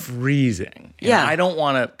I'm freezing. Yeah. I don't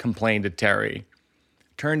want to complain to Terry.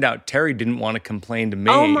 Turned out Terry didn't want to complain to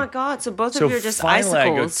me. Oh my God! So both of you are just finally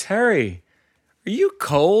icicles. I go, Terry, are you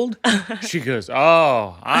cold? She goes,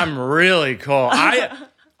 oh, I'm really cold.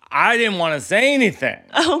 I didn't want to say anything.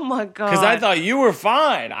 Oh my God! Because I thought you were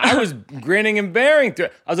fine. I was grinning and bearing through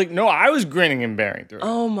it. I was like, no, I was grinning and bearing through it.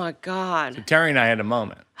 Oh my God! So Terry and I had a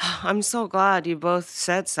moment. I'm so glad you both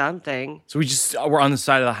said something. So we just were on the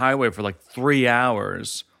side of the highway for like 3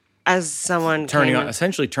 hours. As someone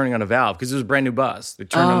essentially turning on a valve because it was a brand new bus. They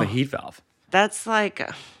turned on the heat valve. That's like,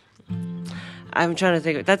 I'm trying to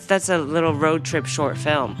think. That's a little road trip short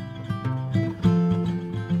film.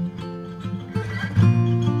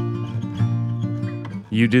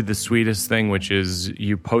 You did the sweetest thing, which is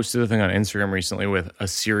you posted a thing on Instagram recently with a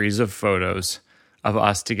series of photos of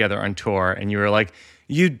us together on tour, and you were like,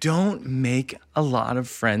 you don't make a lot of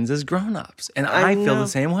friends as grown-ups. And I feel the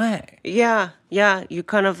same way. Yeah. You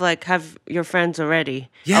kind of like have your friends already.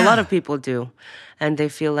 Yeah. A lot of people do. And they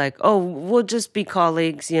feel like, oh, we'll just be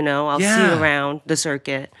colleagues, I'll see you around the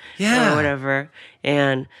circuit or whatever.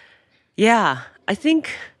 And yeah, I think,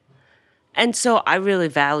 and so I really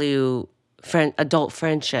value adult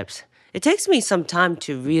friendships. It takes me some time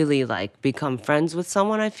to really like become friends with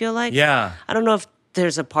someone, I feel like. Yeah. I don't know if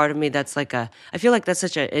there's a part of me that's like I feel like that's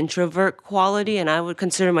such an introvert quality, and I would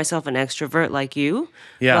consider myself an extrovert like you.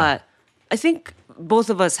 Yeah. But I think both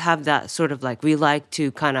of us have that sort of like, we like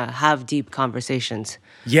to kind of have deep conversations.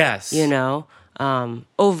 Yes.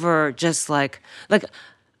 Over just like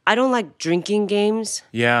I don't like drinking games.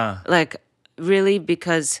 Yeah. Like really,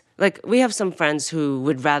 because like we have some friends who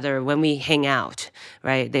would rather when we hang out,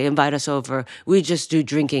 right? They invite us over, we just do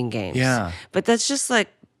drinking games. Yeah. But that's just like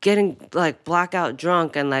getting like blackout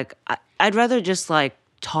drunk, and like I'd rather just like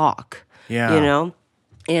talk. Yeah.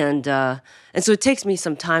 And so it takes me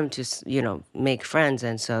some time to make friends,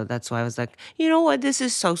 and so that's why I was like, you know what, this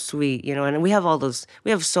is so sweet, and we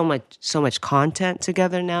have so much content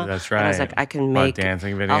together now. That's right. And I was like, I can make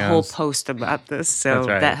dancing a videos. whole post about this, so That's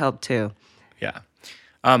right. that helped too. Yeah.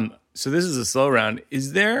 So this is a slow round.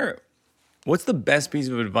 What's the best piece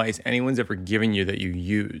of advice anyone's ever given you that you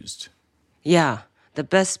used? Yeah, the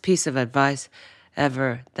best piece of advice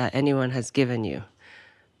ever that anyone has given you.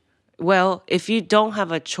 Well, if you don't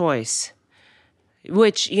have a choice,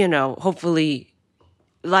 which, hopefully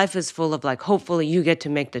life is full of like, hopefully you get to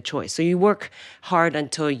make the choice. So you work hard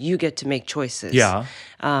until you get to make choices. Yeah.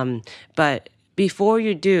 But before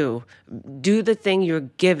you do the thing you're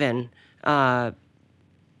given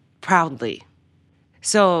proudly.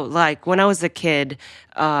 So like when I was a kid,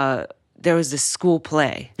 there was this school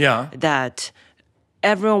play that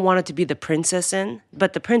everyone wanted to be the princess in,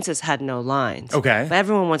 but the princess had no lines. Okay. But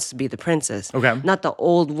everyone wants to be the princess. Okay. Not the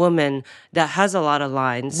old woman that has a lot of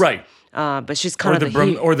lines. Right. But she's kind of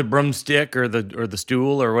or the broomstick or the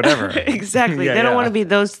stool or whatever. Exactly. They don't want to be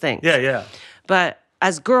those things. Yeah. But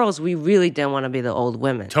as girls, we really didn't want to be the old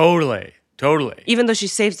women. Totally. Even though she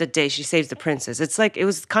saves the day, she saves the princess. It's like, it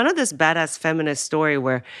was kind of this badass feminist story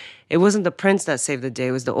where it wasn't the prince that saved the day,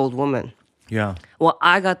 it was the old woman. Yeah. Well,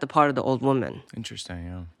 I got the part of the old woman. Interesting,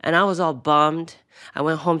 yeah. And I was all bummed. I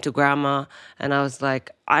went home to grandma and I was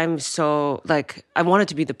like, I'm so, like, I wanted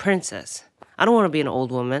to be the princess. I don't want to be an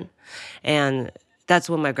old woman. And that's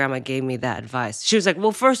when my grandma gave me that advice. She was like,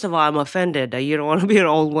 well, first of all, I'm offended that you don't want to be an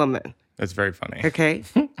old woman. That's very funny. Okay?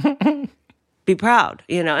 Be proud,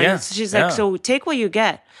 you know? And Yeah, she's like, so take what you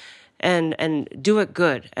get and do it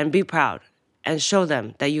good and be proud and show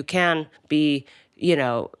them that you can be, you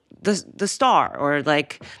know, the star or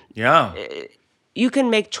like Yeah. you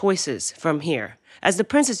can make choices from here. As the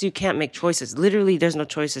princess, you can't make choices. Literally, there's no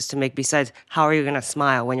choices to make besides how are you going to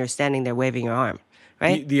smile when you're standing there waving your arm,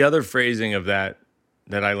 right? The other phrasing of that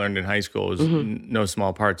I learned in high school is no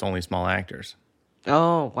small parts, only small actors.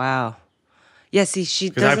 Oh, wow. Yeah, see, she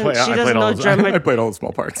Because doesn't, she I doesn't know I drama. played all the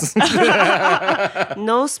small parts.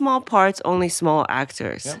 No small parts, only small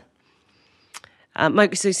actors.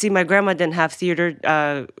 Yep. So see, my grandma didn't have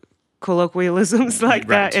theater colloquialisms like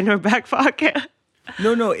that in her back pocket.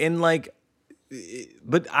 No, in like,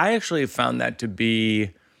 but I actually found that to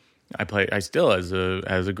be, I still as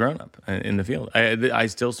a grown up in the field, I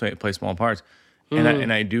still play small parts,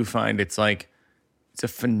 and I do find it's like, it's a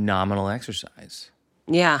phenomenal exercise.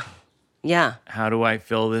 Yeah. Yeah. How do I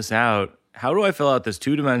fill this out? How do I fill out this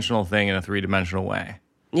 2-dimensional thing in a 3-dimensional way?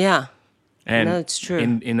 Yeah. And no, it's true.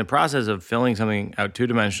 In the process of filling something out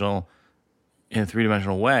 2-dimensional in a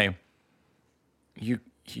 3-dimensional way, you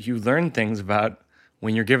learn things about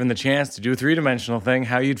when you're given the chance to do a 3-dimensional thing,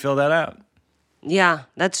 how you'd fill that out. Yeah,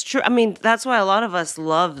 that's true. I mean, that's why a lot of us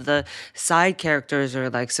love the side characters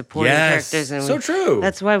or like supporting characters. And so true.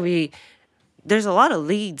 That's why there's a lot of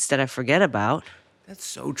leads that I forget about. That's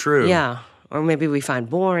so true. Yeah. Or maybe we find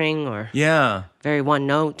boring or very one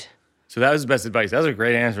note. So that was best advice. That was a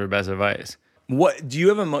great answer for best advice. What do you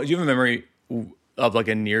have a memory of like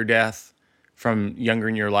a near death from younger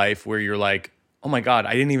in your life where you're like, oh my God,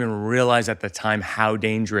 I didn't even realize at the time how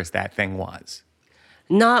dangerous that thing was?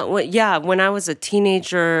 When I was a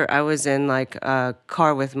teenager, I was in like a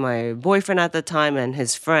car with my boyfriend at the time and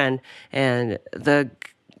his friend, and the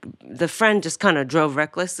friend just kind of drove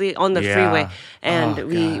recklessly on the freeway, and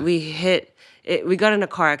we hit it. We got in a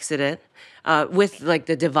car accident with like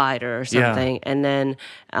the divider or something, and then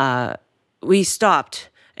we stopped,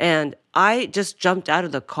 and I just jumped out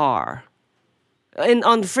of the car.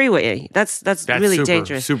 On the freeway, that's really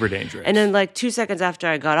dangerous. Super dangerous. And then like 2 seconds after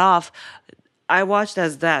I got off, I watched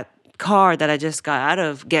as that car that I just got out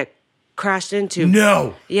of get crashed into.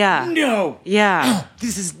 No. Yeah. No. Yeah.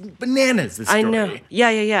 This is bananas, this story. I know.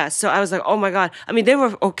 Yeah. So I was like, oh my God. I mean, they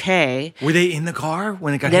were okay. Were they in the car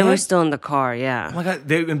when it got hit? They were still in the car, yeah. Oh my God,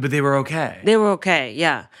 but they were okay. They were okay,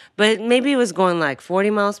 yeah. But maybe it was going like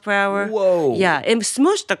 40 miles per hour. Whoa. Yeah, it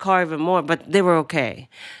smushed the car even more, but they were okay.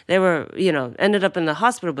 They were, ended up in the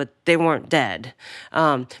hospital, but they weren't dead.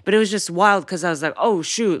 But it was just wild because I was like, oh,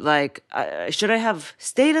 shoot, like, should I have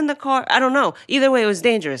stayed in the car? I don't know. Either way, it was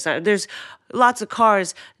dangerous. There's lots of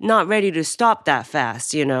cars not ready to stop that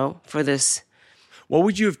fast, for this. What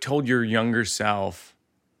would you have told your younger self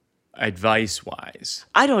advice-wise?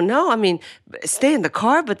 I don't know. I mean, stay in the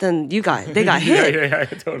car, but then they got hit. yeah,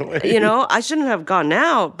 totally. I shouldn't have gone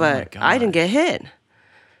out, but I didn't get hit.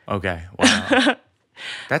 Okay, wow.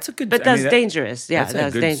 That's a good... But that's dangerous. Yeah, that's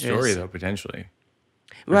a good dangerous. story, though, potentially.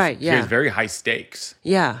 Right, yeah. It's very high stakes.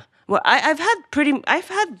 Yeah. Well, I've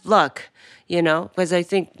had luck, because I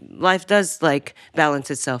think life does like balance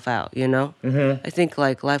itself out, Mm-hmm. I think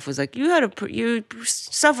like life was like you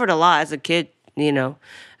suffered a lot as a kid,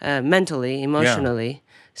 mentally, emotionally. Yeah.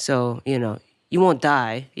 So, you won't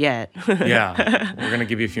die yet. Yeah. We're going to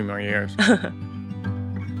give you a few more years.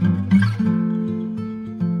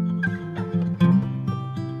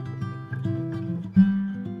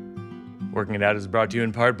 Working It Out is brought to you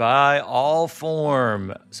in part by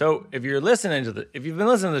Allform. So if you've been listening to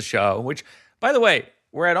the show, which, by the way,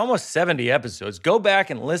 we're at almost 70 episodes. Go back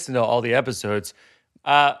and listen to all the episodes.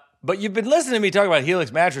 But you've been listening to me talk about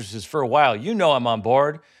Helix mattresses for a while. You know I'm on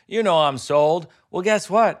board. You know I'm sold. Well, guess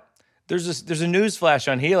what? There's a news flash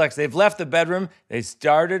on Helix. They've left the bedroom. They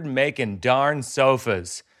started making darn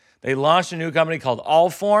sofas. They launched a new company called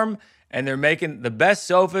Allform, and they're making the best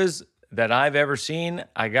sofas that I've ever seen.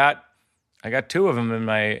 I got 2 of them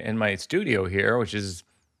in my studio here, which is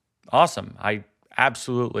awesome. I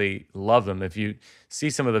absolutely love them. If you see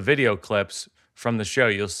some of the video clips from the show,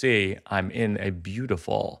 you'll see I'm in a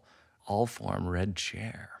beautiful Allform red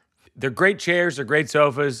chair. They're great chairs. They're great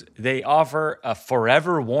sofas. They offer a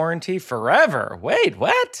forever warranty. Forever? Wait,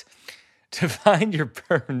 what? To find your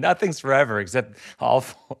nothing's forever except all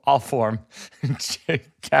form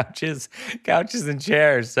couches and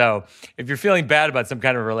chairs. So if you're feeling bad about some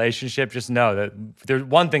kind of relationship, just know that there's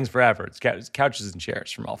one thing's forever. It's couches and chairs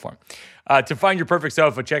from Allform. To find your perfect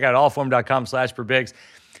sofa, check out allform.com/perbigs.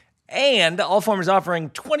 And Allform is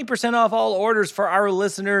offering 20% off all orders for our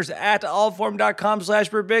listeners at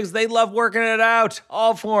allform.com/perbigs. They love working it out.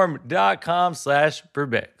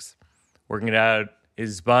 Allform.com/perbigs. Working it out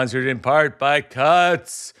is sponsored in part by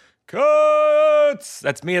Cuts. Cuts!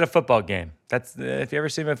 That's me at a football game. That's if you ever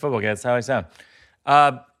see me at a football game, that's how I sound.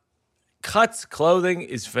 Cuts clothing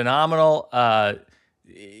is phenomenal.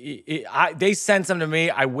 They send some to me.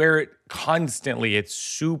 I wear it constantly. It's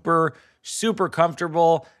super, super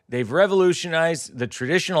comfortable. They've revolutionized the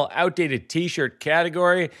traditional outdated t-shirt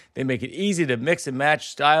category. They make it easy to mix and match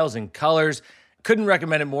styles and colors. Couldn't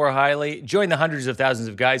recommend it more highly. Join the hundreds of thousands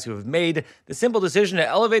of guys who have made the simple decision to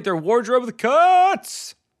elevate their wardrobe with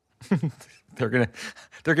Cuts. They're gonna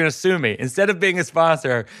sue me. Instead of being a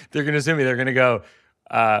sponsor, they're gonna sue me. They're gonna go,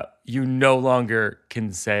 you no longer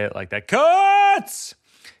can say it like that. Cuts!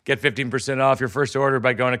 Get 15% off your first order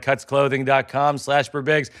by going to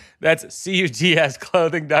cutsclothing.com/perbigs. That's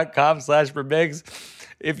cutsclothing.com/perbigs.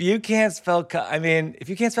 If you can't spell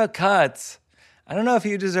Cuts, I don't know if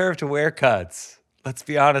you deserve to wear Cuts. Let's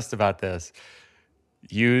be honest about this.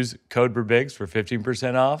 Use code perbigs for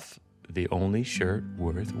 15% off. The only shirt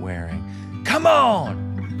worth wearing. Come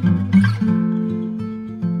on!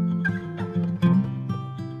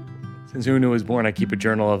 Since Una was born, I keep a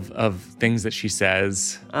journal of things that she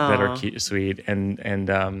says that are cute, sweet, and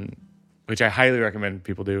which I highly recommend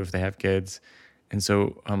people do if they have kids. And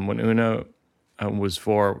so when Una was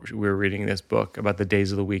 4, we were reading this book about the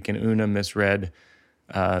days of the week, and Una misread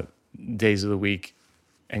days of the week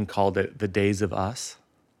and called it the days of us.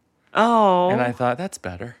 Oh. And I thought, that's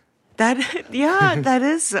better. That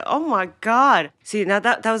is, oh my God. See, now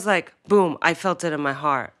that was like, boom, I felt it in my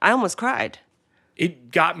heart. I almost cried.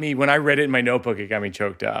 It got me, when I read it in my notebook, it got me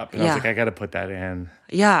choked up. And I was like, I got to put that in.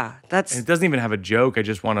 Yeah, And it doesn't even have a joke. I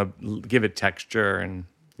just want to give it texture and,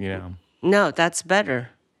 No, that's better.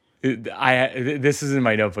 This is in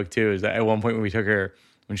my notebook too, is that at one point when we took her,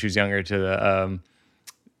 when she was younger, to the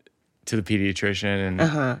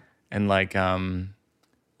pediatrician and like, sometimes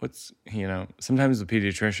the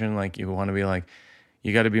pediatrician, like, you want to be like,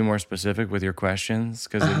 you got to be more specific with your questions,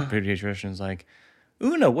 because the pediatrician's like,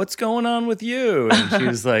 Una, what's going on with you? And she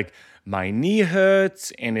was like, my knee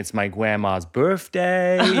hurts, and it's my grandma's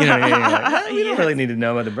birthday. And you're like, we don't really need to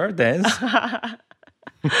know about the birthdays.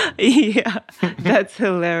 Yeah, that's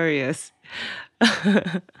hilarious.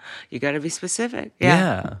 You got to be specific.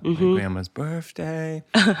 Yeah. My grandma's birthday.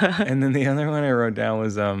 And then the other one I wrote down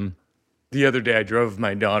was, the other day I drove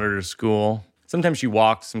my daughter to school. Sometimes she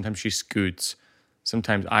walks, sometimes she scoots.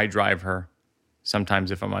 Sometimes I drive her. Sometimes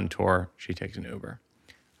if I'm on tour, she takes an Uber.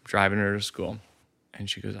 I'm driving her to school. And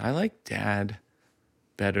she goes, I like Dad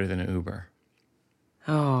better than Uber.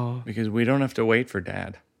 Oh. Because we don't have to wait for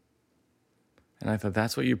Dad. And I thought,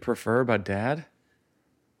 that's what you prefer about Dad?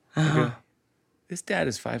 I go, this Dad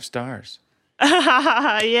is 5 stars.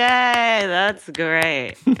 Yay, that's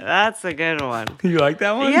great. That's a good one. You like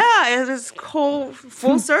that one? Yeah, it's full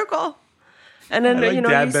circle. And then, I like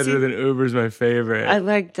Dad better than Uber's my favorite. I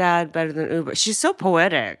like Dad better than Uber. She's so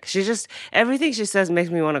poetic. Everything she says makes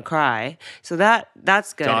me want to cry. So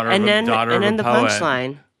that's good. Daughter and of then a poet.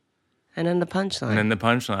 punchline. And then the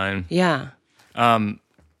punchline. Yeah.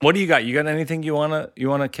 What do you got? You got anything you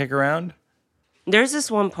wanna kick around? There's this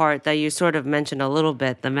one part that you sort of mentioned a little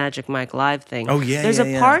bit, the Magic Mike Live thing. Oh, yeah, There's yeah,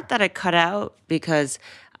 a part that I cut out because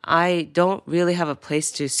I don't really have a place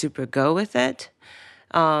to super go with it.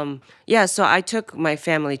 So I took my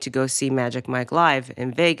family to go see Magic Mike Live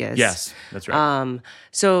in Vegas. Yes, that's right.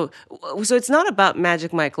 So it's not about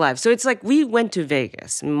Magic Mike Live. So it's like we went to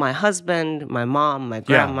Vegas, my husband, my mom, my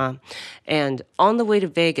grandma, and on the way to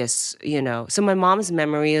Vegas, so my mom's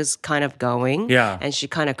memory is kind of going, and she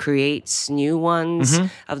kind of creates new ones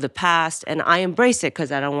of the past, and I embrace it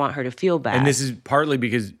because I don't want her to feel bad. And this is partly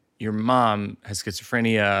because your mom has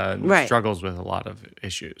schizophrenia and struggles with a lot of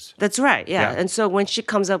issues. That's right, yeah. And so when she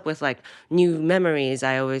comes up with like new memories,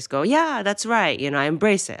 I always go, yeah, that's right. I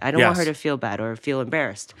embrace it. I don't want her to feel bad or feel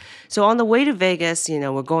embarrassed. So on the way to Vegas,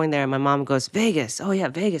 we're going there and my mom goes, Vegas. Oh yeah,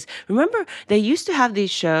 Vegas. Remember they used to have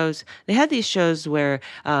these shows. They had these shows where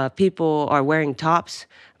people are wearing tops,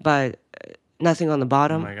 but nothing on the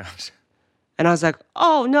bottom. Oh my gosh. And I was like,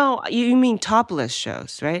 oh, no, you mean topless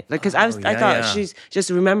shows, right? Like, because I thought she's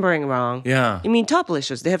just remembering wrong. Yeah. You mean topless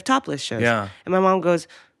shows. They have topless shows. Yeah. And my mom goes,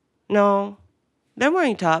 no, they're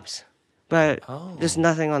wearing tops. but there's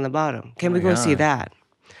nothing on the bottom. Can we go see that?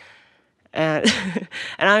 And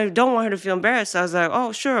and I don't want her to feel embarrassed. So I was like,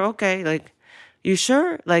 oh, sure, okay. Like, you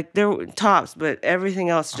sure? Like, there were tops, but everything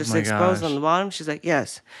else just exposed on the bottom. She's like,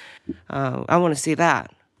 yes. I want to see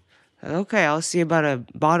that. Okay, I'll see about a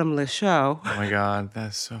bottomless show. Oh my God,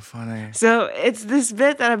 that's so funny. So it's this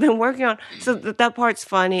bit that I've been working on. So that part's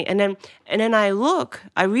funny. And then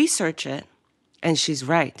I research it, and she's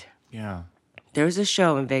right. Yeah. There's a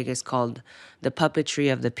show in Vegas called The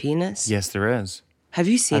Puppetry of the Penis. Yes, there is. Have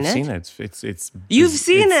you seen it? I've seen it. It's You've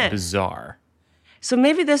seen it? It's bizarre. So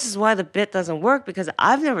maybe this is why the bit doesn't work, because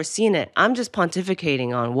I've never seen it. I'm just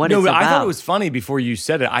pontificating on what it's No, about. but I thought it was funny before you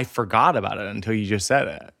said it. I forgot about it until you just said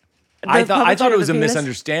it. The I thought puppetry it of was the a penis?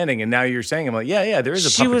 misunderstanding, and now you're saying, I'm like, yeah, there is a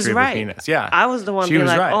She puppetry was of right. the penis. Yeah. I was the one She being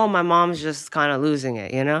was like, right. oh, my mom's just kind of losing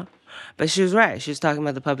it, you know? But she was right. She was talking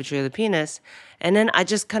about the puppetry of the penis. And then I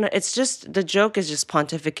just it's just, the joke is just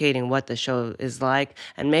pontificating what the show is like.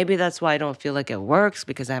 And maybe that's why I don't feel like it works,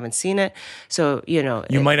 because I haven't seen it. So, you know.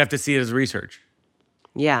 You might have to see it as research.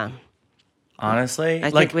 Yeah. Honestly. I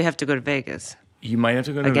think we have to go to Vegas. You might have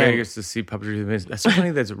to go to Again. Vegas to see puppetry of the penis. That's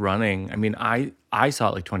something that's running. I mean, I saw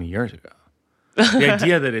it like 20 years ago. The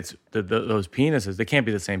idea that it's those penises, they can't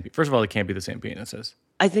be the same. First of all, they can't be the same penises.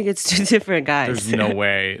 I think it's two different guys. There's no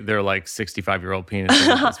way they're like 65-year-old penises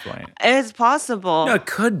at this point. It's possible. No, it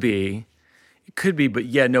could be. But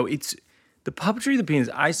yeah, no, it's the puppetry of the penis.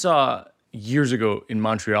 I saw years ago in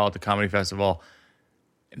Montreal at the comedy festival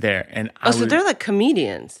there. And so they're like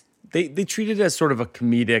comedians. They treat it as sort of a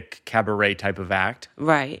comedic cabaret type of act.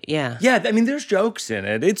 Right, yeah. Yeah, I mean, there's jokes in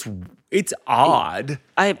it. It's odd.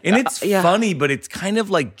 And it's funny, but it's kind of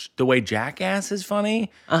like the way Jackass is funny.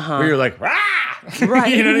 Uh-huh. Where you're like, rah!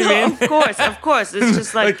 Right. You know what I mean? Of course. It's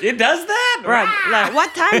just like it does that? Right. Rah! Like,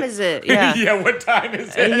 what time is it? Yeah. Yeah, what time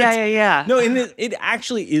is it? Yeah. No, and it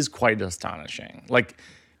actually is quite astonishing. Like,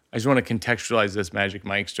 I just want to contextualize this Magic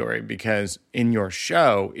Mike story, because in your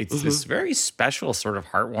show, it's this very special sort of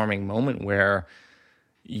heartwarming moment where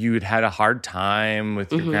you'd had a hard time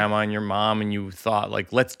with your grandma and your mom, and you thought,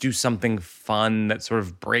 like, let's do something fun that sort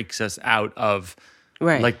of breaks us out of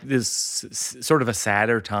like this sort of a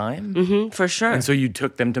sadder time. Mm-hmm, for sure. And so you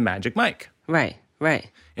took them to Magic Mike. Right.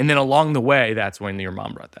 And then along the way, that's when your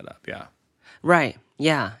mom brought that up. Yeah. Right.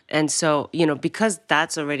 Yeah. And so, you know, because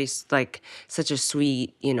that's already like such a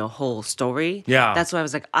sweet, you know, whole story. Yeah. That's why I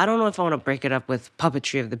was like, I don't know if I want to break it up with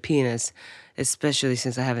puppetry of the penis, especially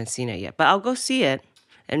since I haven't seen it yet. But I'll go see it,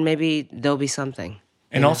 and maybe there'll be something.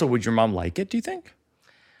 And also, would your mom like it, do you think?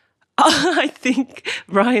 I think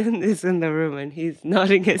Ryan is in the room and he's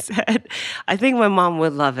nodding his head. I think my mom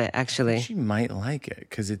would love it, actually. She might like it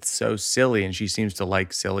because it's so silly, and she seems to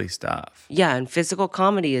like silly stuff. Yeah, and physical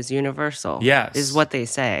comedy is universal. Yes. Is what they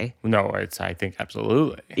say. No, I think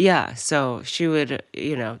absolutely. Yeah, so she would,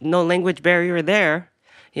 you know, no language barrier there,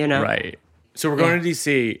 you know. Right. So we're going to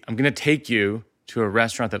DC. I'm going to take you to a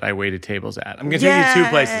restaurant that I waited tables at. I'm going to take you to two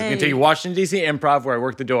places. I'm going to take you to Washington, D.C. Improv, where I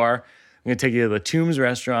worked the door. I'm going to take you to the Tombs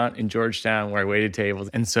restaurant in Georgetown, where I waited tables.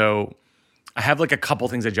 And so I have like a couple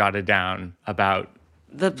things I jotted down about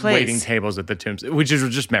the place. Waiting tables at the Tombs, which is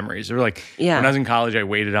just memories. They were like, when I was in college, I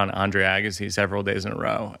waited on Andre Agassi several days in a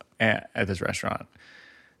row at this restaurant.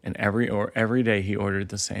 And every day he ordered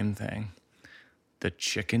the same thing. The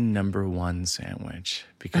chicken #1 sandwich.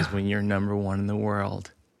 Because when you're #1 in the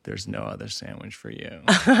world, there's no other sandwich for you.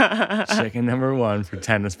 Chicken #1 for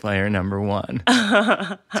tennis player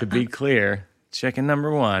 #1. To be clear, chicken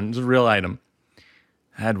 #1 is a real item.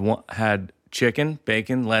 Had chicken,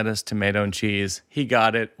 bacon, lettuce, tomato, and cheese. He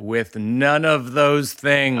got it with none of those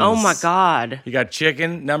things. Oh my God. He got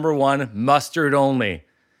chicken #1, mustard only.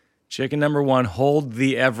 Chicken #1, hold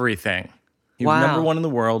the everything. He was #1 in the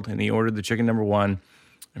world, and he ordered the chicken #1.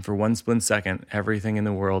 And for one split second, everything in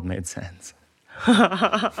the world made sense.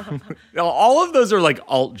 All of those are like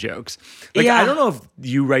alt jokes. Like, I don't know if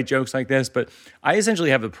you write jokes like this, but I essentially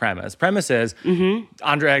have the premise. Premise is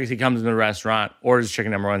Andre Agassi comes in the restaurant, orders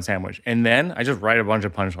chicken #1 sandwich, and then I just write a bunch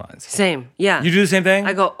of punchlines. Same, yeah. You do the same thing?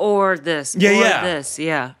 I go, or this, this,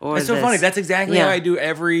 or It's so funny. That's exactly how I do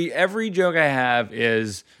every joke I have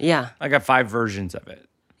is I got 5 versions of it.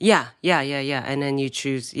 Yeah. And then you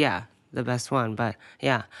choose, the best one. But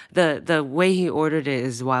the way he ordered it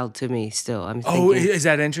is wild to me still. I'm thinking, oh, is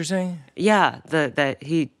that interesting? Yeah, that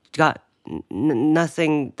he got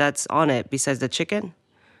nothing that's on it besides the chicken.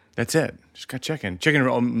 That's it. Just got chicken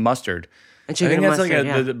mustard. And chicken I think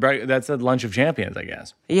mustard, that's that's a lunch of champions, I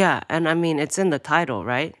guess. Yeah, and I mean it's in the title,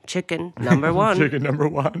 right? Chicken #1. Chicken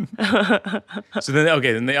 #1. So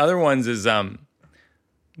then the other ones is the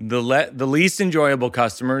least enjoyable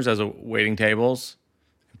customers as a waiting tables.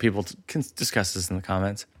 people can discuss this in the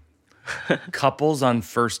comments. Couples on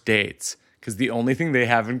first dates, because the only thing they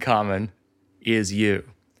have in common is you.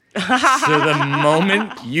 So the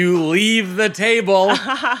moment you leave the table,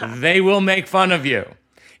 they will make fun of you.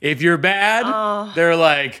 If you're bad, they're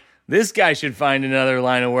like, this guy should find another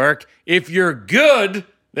line of work. If you're good,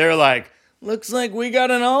 they're like, looks like we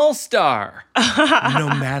got an all-star. No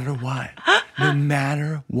matter what,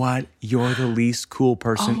 you're the least cool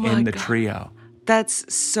person in the trio.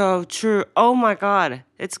 That's so true. Oh my God,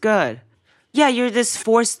 it's good. Yeah, you're this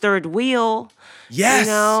forced third wheel. Yes.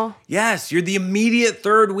 You know? Yes, you're the immediate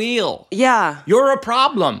third wheel. Yeah. You're a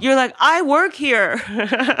problem. You're like, I work here.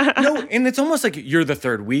 No, and it's almost like you're the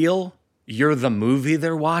third wheel. You're the movie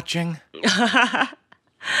they're watching. You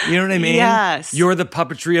know what I mean? Yes. You're the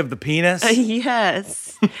puppetry of the penis.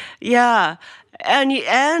 Yes. Yeah.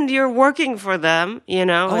 And you're working for them, you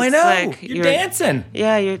know? Oh, I It's know. like you're dancing.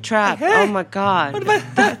 Yeah, you're trapped. Hey, oh my God. What about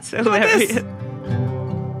That's hilarious.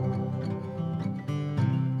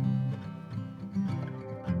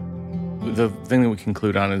 The thing that we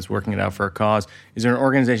conclude on is working it out for a cause. Is there an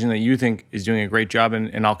organization that you think is doing a great job,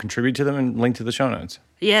 and I'll contribute to them and link to the show notes?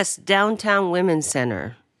 Yes, Downtown Women's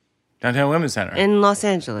Center. Downtown Women's Center. In Los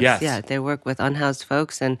Angeles. Yes. Yeah, they work with unhoused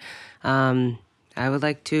folks, and I would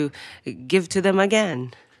like to give to them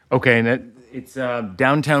again. Okay, and it's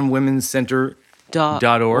downtownwomen'scenter.org.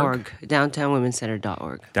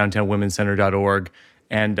 Downtownwomen'scenter.org. Downtownwomen'scenter.org.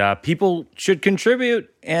 And people should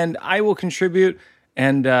contribute, and I will contribute.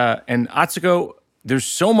 And Atsuko, there's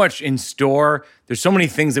so much in store. There's so many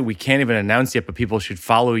things that we can't even announce yet, but people should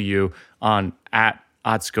follow you on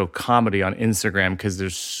 @Atsuko Comedy on Instagram, because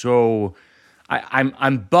there's so...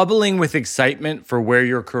 I'm bubbling with excitement for where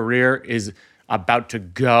your career is about to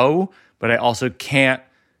go, but I also can't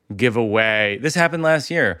give away. This happened last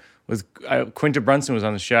year with Quinta Brunson was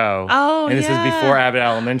on the show. Oh, and this was before Abbott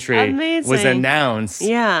Elementary Amazing. was announced.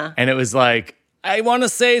 Yeah. And it was like, I want to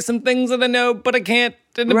say some things that I know, but I can't.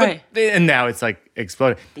 Right. And now it's like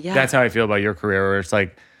exploding. Yeah. That's how I feel about your career, where it's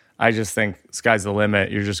like, I just think sky's the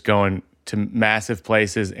limit. You're just going to massive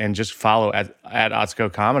places, and just follow at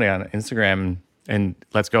Atsuko Comedy on Instagram, and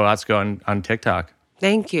Let's Go Atsuko on TikTok.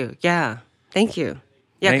 Thank you. Yeah. Thank you.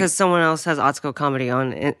 Yeah, because someone else has Atsuko Comedy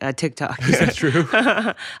on TikTok. Is that true?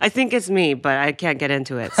 I think it's me, but I can't get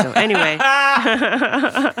into it. So anyway.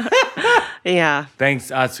 Yeah.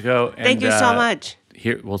 Thanks, Atsuko. And, Thank you so much.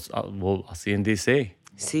 Here, I'll see you in DC.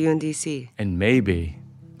 See you in DC. And maybe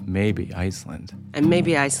Iceland. And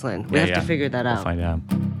maybe Iceland. We have to figure that We'll out. find out.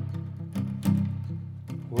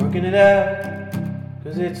 Working it out,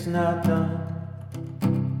 'cause it's not done.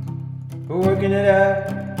 We're working it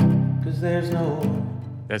out, 'cause there's no...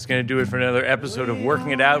 That's going to do it for another episode of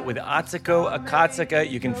Working It Out with Atsuko Okatsuka.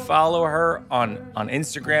 You can follow her on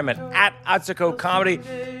Instagram at Atsuko Comedy.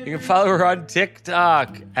 You can follow her on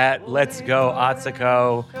TikTok at Let's Go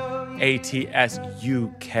Atsuko,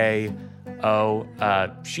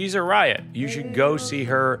 ATSUKO. She's a riot. You should go see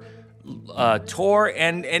her tour,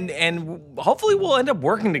 and hopefully we'll end up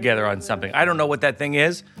working together on something. I don't know what that thing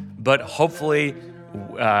is, but hopefully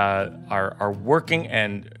our working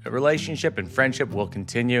and relationship and friendship will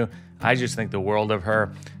continue. I just think the world of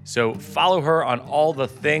her. So follow her on all the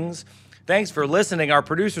things. Thanks for listening. Our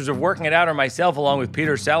producers of Working It Out are myself, along with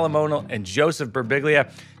Peter Salamono and Joseph Berbiglia.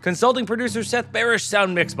 Consulting producer Seth Barish.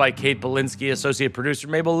 Sound mixed by Kate Polinsky. Associate producer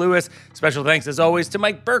Mabel Lewis. Special thanks, as always, to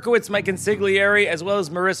Mike Berkowitz, Mike Consigliere, as well as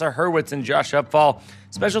Marissa Hurwitz and Josh Upfall.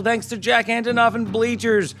 Special thanks to Jack Antonoff and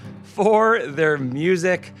Bleachers for their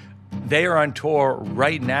music. They are on tour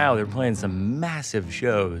right now. They're playing some massive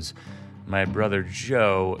shows. My brother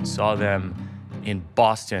Joe saw them in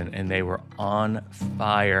Boston, and they were on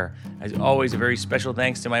fire. As always, a very special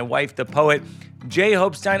thanks to my wife, the poet, Jay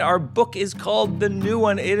Hopestein. Our book is called The New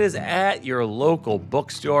One. It is at your local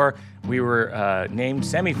bookstore. We were named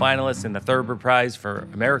semifinalists in the Thurber Prize for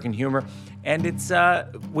American Humor, and it's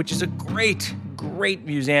which is a great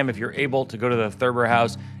museum if you're able to go to the Thurber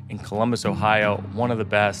House in Columbus, Ohio. One of the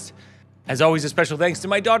best. As always, a special thanks to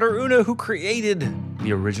my daughter, Una, who created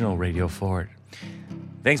the original Radio Forward.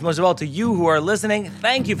 Thanks most of all to you who are listening.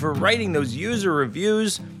 Thank you for writing those user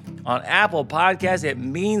reviews on Apple Podcasts. It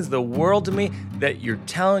means the world to me that you're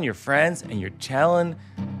telling your friends and you're telling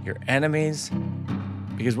your enemies,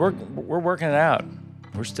 because we're working it out.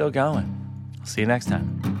 We're still going. I'll see you next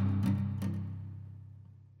time.